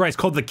really it's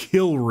called the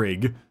kill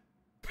rig.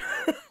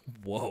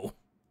 Whoa.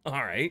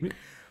 All right.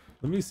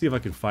 Let me see if I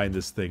can find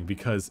this thing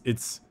because it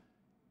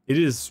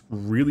is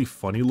really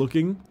funny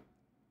looking.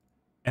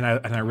 And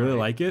I really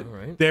like it. All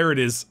right. There it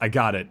is. I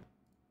got it.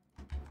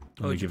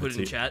 Oh, did you put it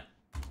in chat?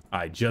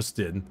 I just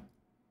did.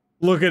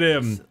 Look at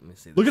him. Let me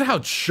see Look at how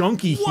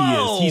chunky he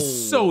is.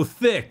 He's so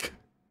thick.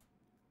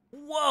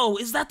 Whoa,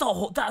 is that the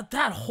whole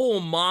that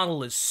whole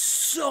model is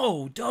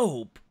so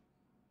dope.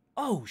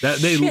 Oh shit.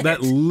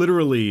 That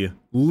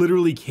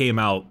literally came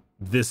out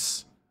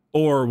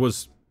or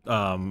was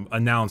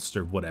announced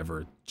or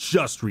whatever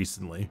just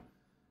recently.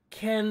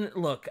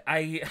 Look,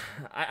 I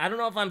don't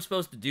know if I'm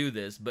supposed to do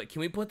this, but can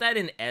we put that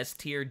in S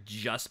tier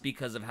just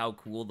because of how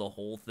cool the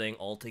whole thing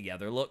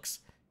altogether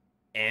looks?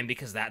 And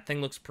because that thing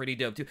looks pretty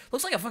dope too.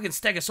 Looks like a fucking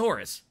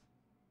Stegosaurus.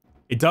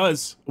 It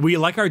does. We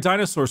like our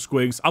dinosaur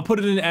squigs. I'll put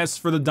it in S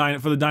for the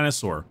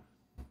dinosaur.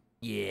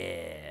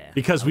 Yeah.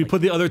 Because we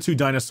put the other two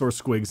dinosaur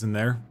squigs in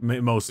there,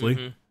 mostly.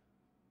 Mm-hmm.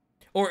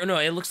 Or no,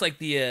 it looks like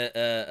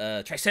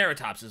the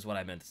Triceratops is what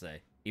I meant to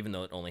say. Even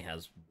though it only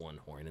has one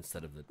horn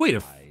instead of the Wait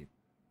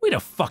a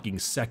fucking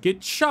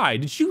second. Shy,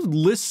 did you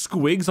list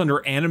squigs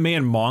under anime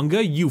and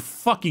manga, you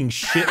fucking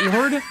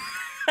shitlord?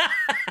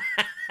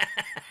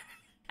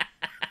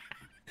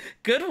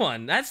 Good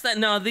one.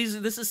 No,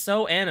 this is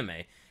so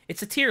anime.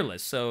 It's a tier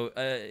list, so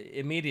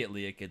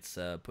immediately it gets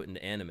put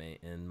into anime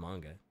and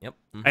manga. Yep.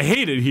 Mm-hmm. I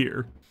hate it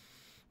here.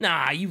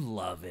 Nah, you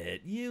love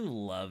it. You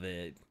love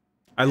it.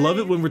 I love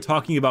it when we're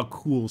talking about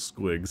cool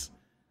squigs.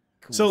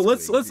 Cool so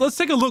squigs, let's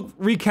take a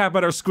recap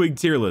at our squig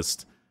tier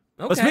list.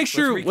 Okay, let's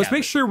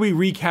make sure we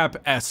recap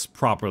S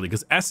properly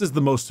because S is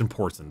the most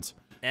important.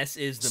 S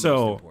is the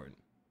most important.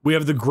 We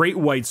have the great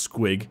white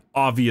squig,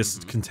 obvious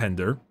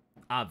contender.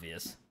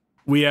 Obvious.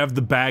 We have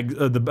the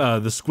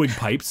the squig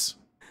pipes.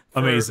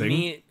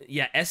 Amazing.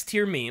 Yeah, S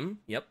tier meme.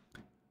 Yep.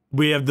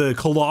 We have the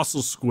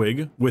colossal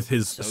squig with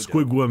his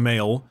squigwa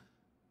male.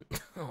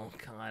 Oh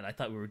god, I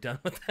thought we were done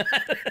with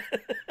that.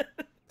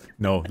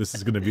 No, this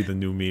is gonna be the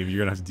new meme. You're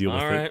gonna have to deal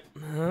with it.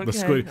 Okay, the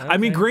squig. okay. I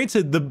mean,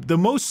 granted, the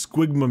most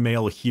squigma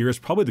male here is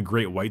probably the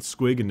great white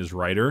squig and his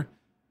rider.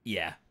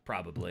 Yeah,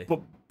 probably.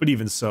 But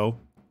even so,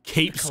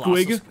 Cape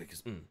Squig.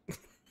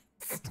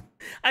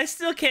 I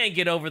still can't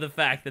get over the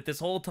fact that this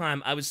whole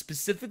time I was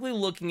specifically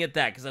looking at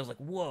that because I was like,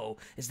 whoa,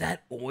 is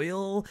that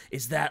oil?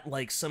 Is that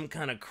like some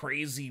kind of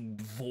crazy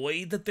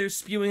void that they're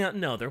spewing out?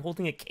 No, they're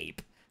holding a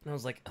cape. And I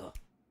was like, oh,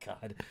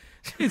 God.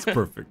 It's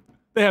perfect.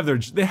 They have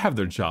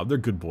their job. They're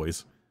good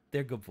boys.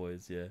 They're good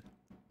boys, yeah.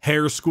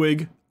 Hair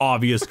Squig,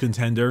 obvious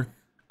contender.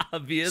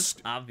 Obvious.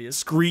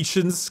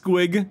 Screechin'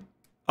 Squig.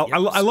 Yep.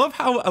 I love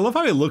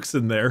how he looks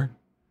in there.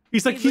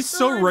 He's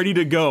so ready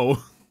to go.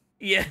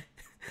 Yeah.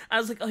 I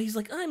was like, he's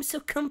like, oh, I'm so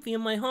comfy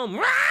in my home.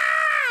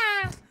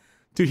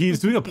 Dude, he's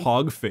doing a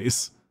pog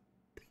face.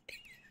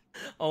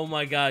 Oh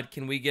my god,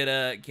 can we get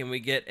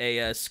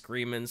a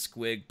screaming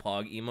squig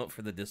pog emote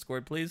for the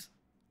Discord, please?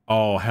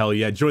 Oh hell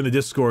yeah! Join the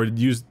Discord.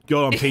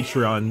 Go on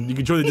Patreon. You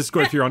can join the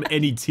Discord if you're on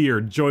any tier.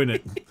 Join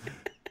it.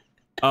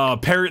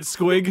 Parrot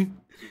squig.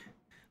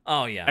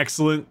 Oh yeah,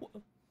 excellent.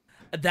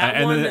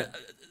 That one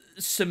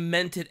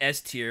cemented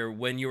S tier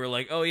when you were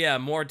like, oh yeah,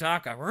 more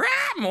Daka,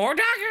 more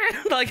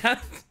Daka. Like I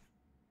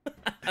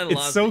love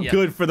it's so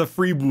good for the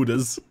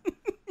freebooters.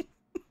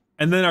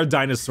 And then our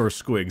dinosaur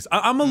squigs.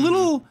 I'm a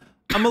little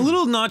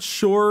not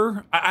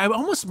sure. I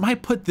almost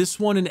might put this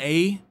one in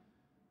A.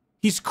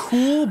 He's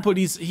cool, but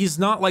he's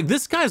not like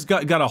this guy's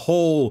got a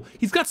whole.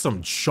 He's got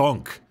some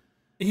chunk.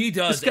 He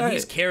does, and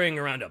he's carrying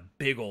around a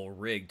big old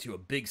rig too, a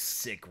big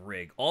sick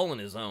rig, all on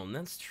his own.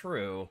 That's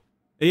true.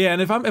 Yeah,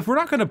 and if we're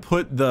not gonna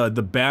put the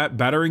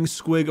battering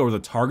squig or the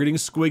targeting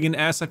squig in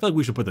S, I feel like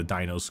we should put the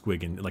dino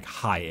squig in like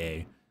high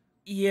A.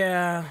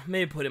 Yeah,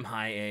 maybe put him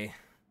high A.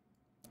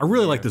 I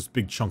really like this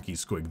big chunky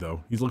squig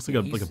though. He looks like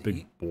a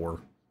big boar.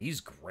 He's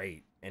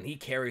great, and he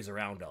carries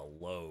around a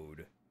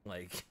load.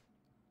 Like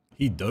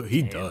he does.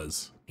 He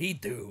do. He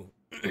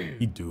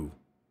do.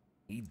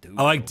 He do.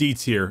 I like D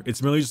tier.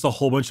 It's merely just a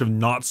whole bunch of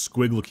not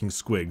squig looking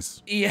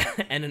squigs. Yeah,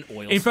 and an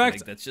oil. In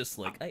fact, that's just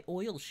like I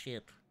oil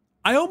shit.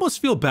 I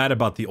almost feel bad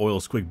about the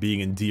oil squig being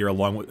in D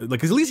along with, like,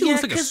 'cause at least he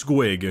looks like a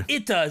squig.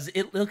 It does.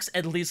 It looks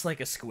at least like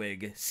a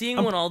squig. Seeing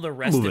what all the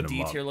rest of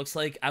D tier looks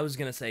like, I was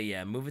gonna say,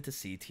 yeah, move it to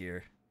C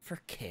tier for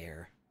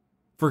care.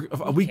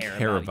 We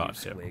care about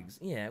him. Squigs.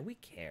 Yeah, we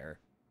care.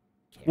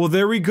 Well,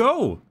 there we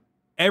go.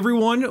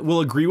 Everyone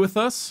will agree with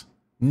us.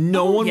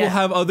 No one will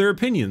have other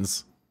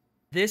opinions.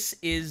 This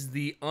is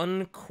the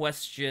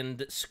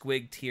unquestioned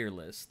squig tier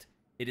list.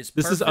 It is.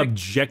 This is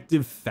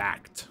objective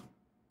fact.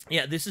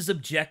 Yeah, this is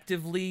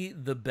objectively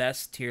the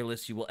best tier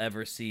list you will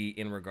ever see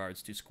in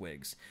regards to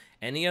squigs.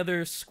 Any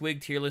other squig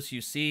tier list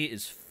you see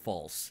is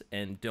false,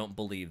 and don't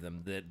believe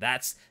them.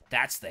 That's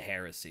the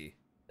heresy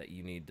that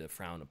you need to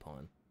frown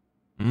upon.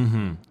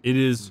 It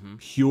is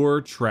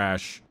pure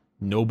trash.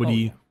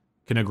 Nobody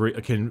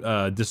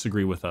can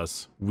disagree with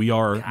us. We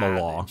are the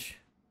law.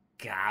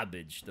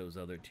 Garbage. Those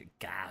other two.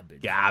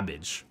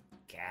 Garbage.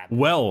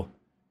 Well,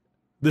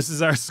 this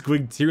is our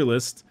squig tier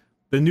list.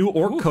 The new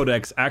Orc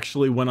Codex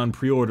actually went on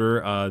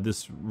pre-order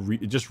just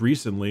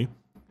recently.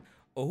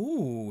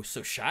 Oh,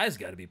 so Shy's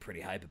got to be pretty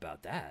hype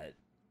about that.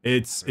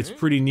 It's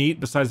pretty neat.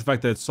 Besides the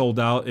fact that it sold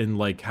out in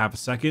like half a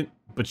second,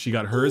 but she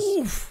got hers,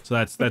 so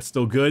that's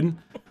still good.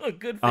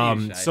 Good for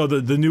you, Shy. So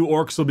the new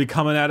Orcs will be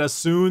coming at us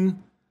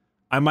soon.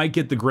 I might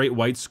get the Great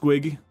White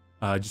Squig,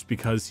 just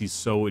because he's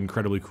so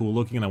incredibly cool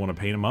looking, and I want to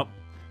paint him up.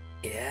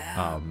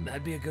 Yeah,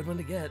 that'd be a good one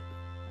to get.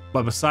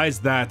 But besides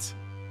that,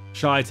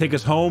 shall I take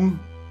us home?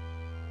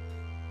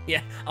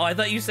 Yeah. Oh, I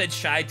thought you said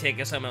Shy take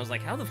us home. I was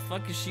like, how the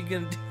fuck is she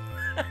gonna do?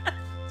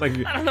 It's like,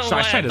 I don't know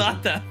why I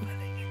thought that.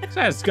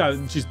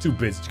 She's too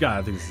busy. She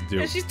got things to do.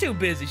 Yeah, she's too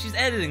busy. She's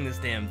editing this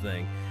damn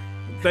thing.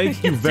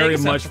 Thank you very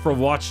much for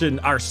watching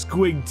our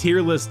squig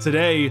tier list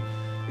today.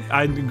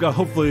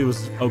 Hopefully it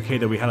was okay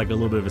that we had like a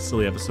little bit of a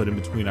silly episode in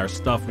between our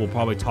stuff. We'll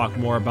probably talk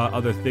more about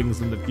other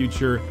things in the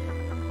future.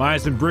 My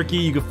name's been Bricky.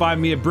 You can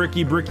find me at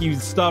Bricky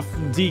Stuff.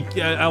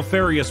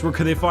 Alfarius, where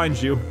can they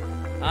find you?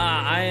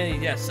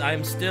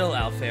 I'm still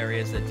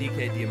Alfarius at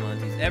DK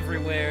Diamantes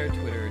everywhere,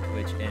 Twitter,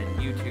 Twitch, and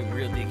YouTube.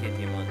 Real DK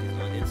Diamantes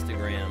on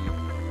Instagram.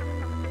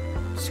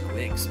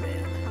 Squigs,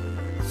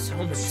 man. So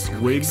many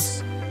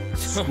Squigs.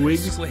 So many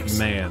Squigs,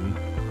 man.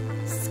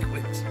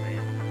 Squigs.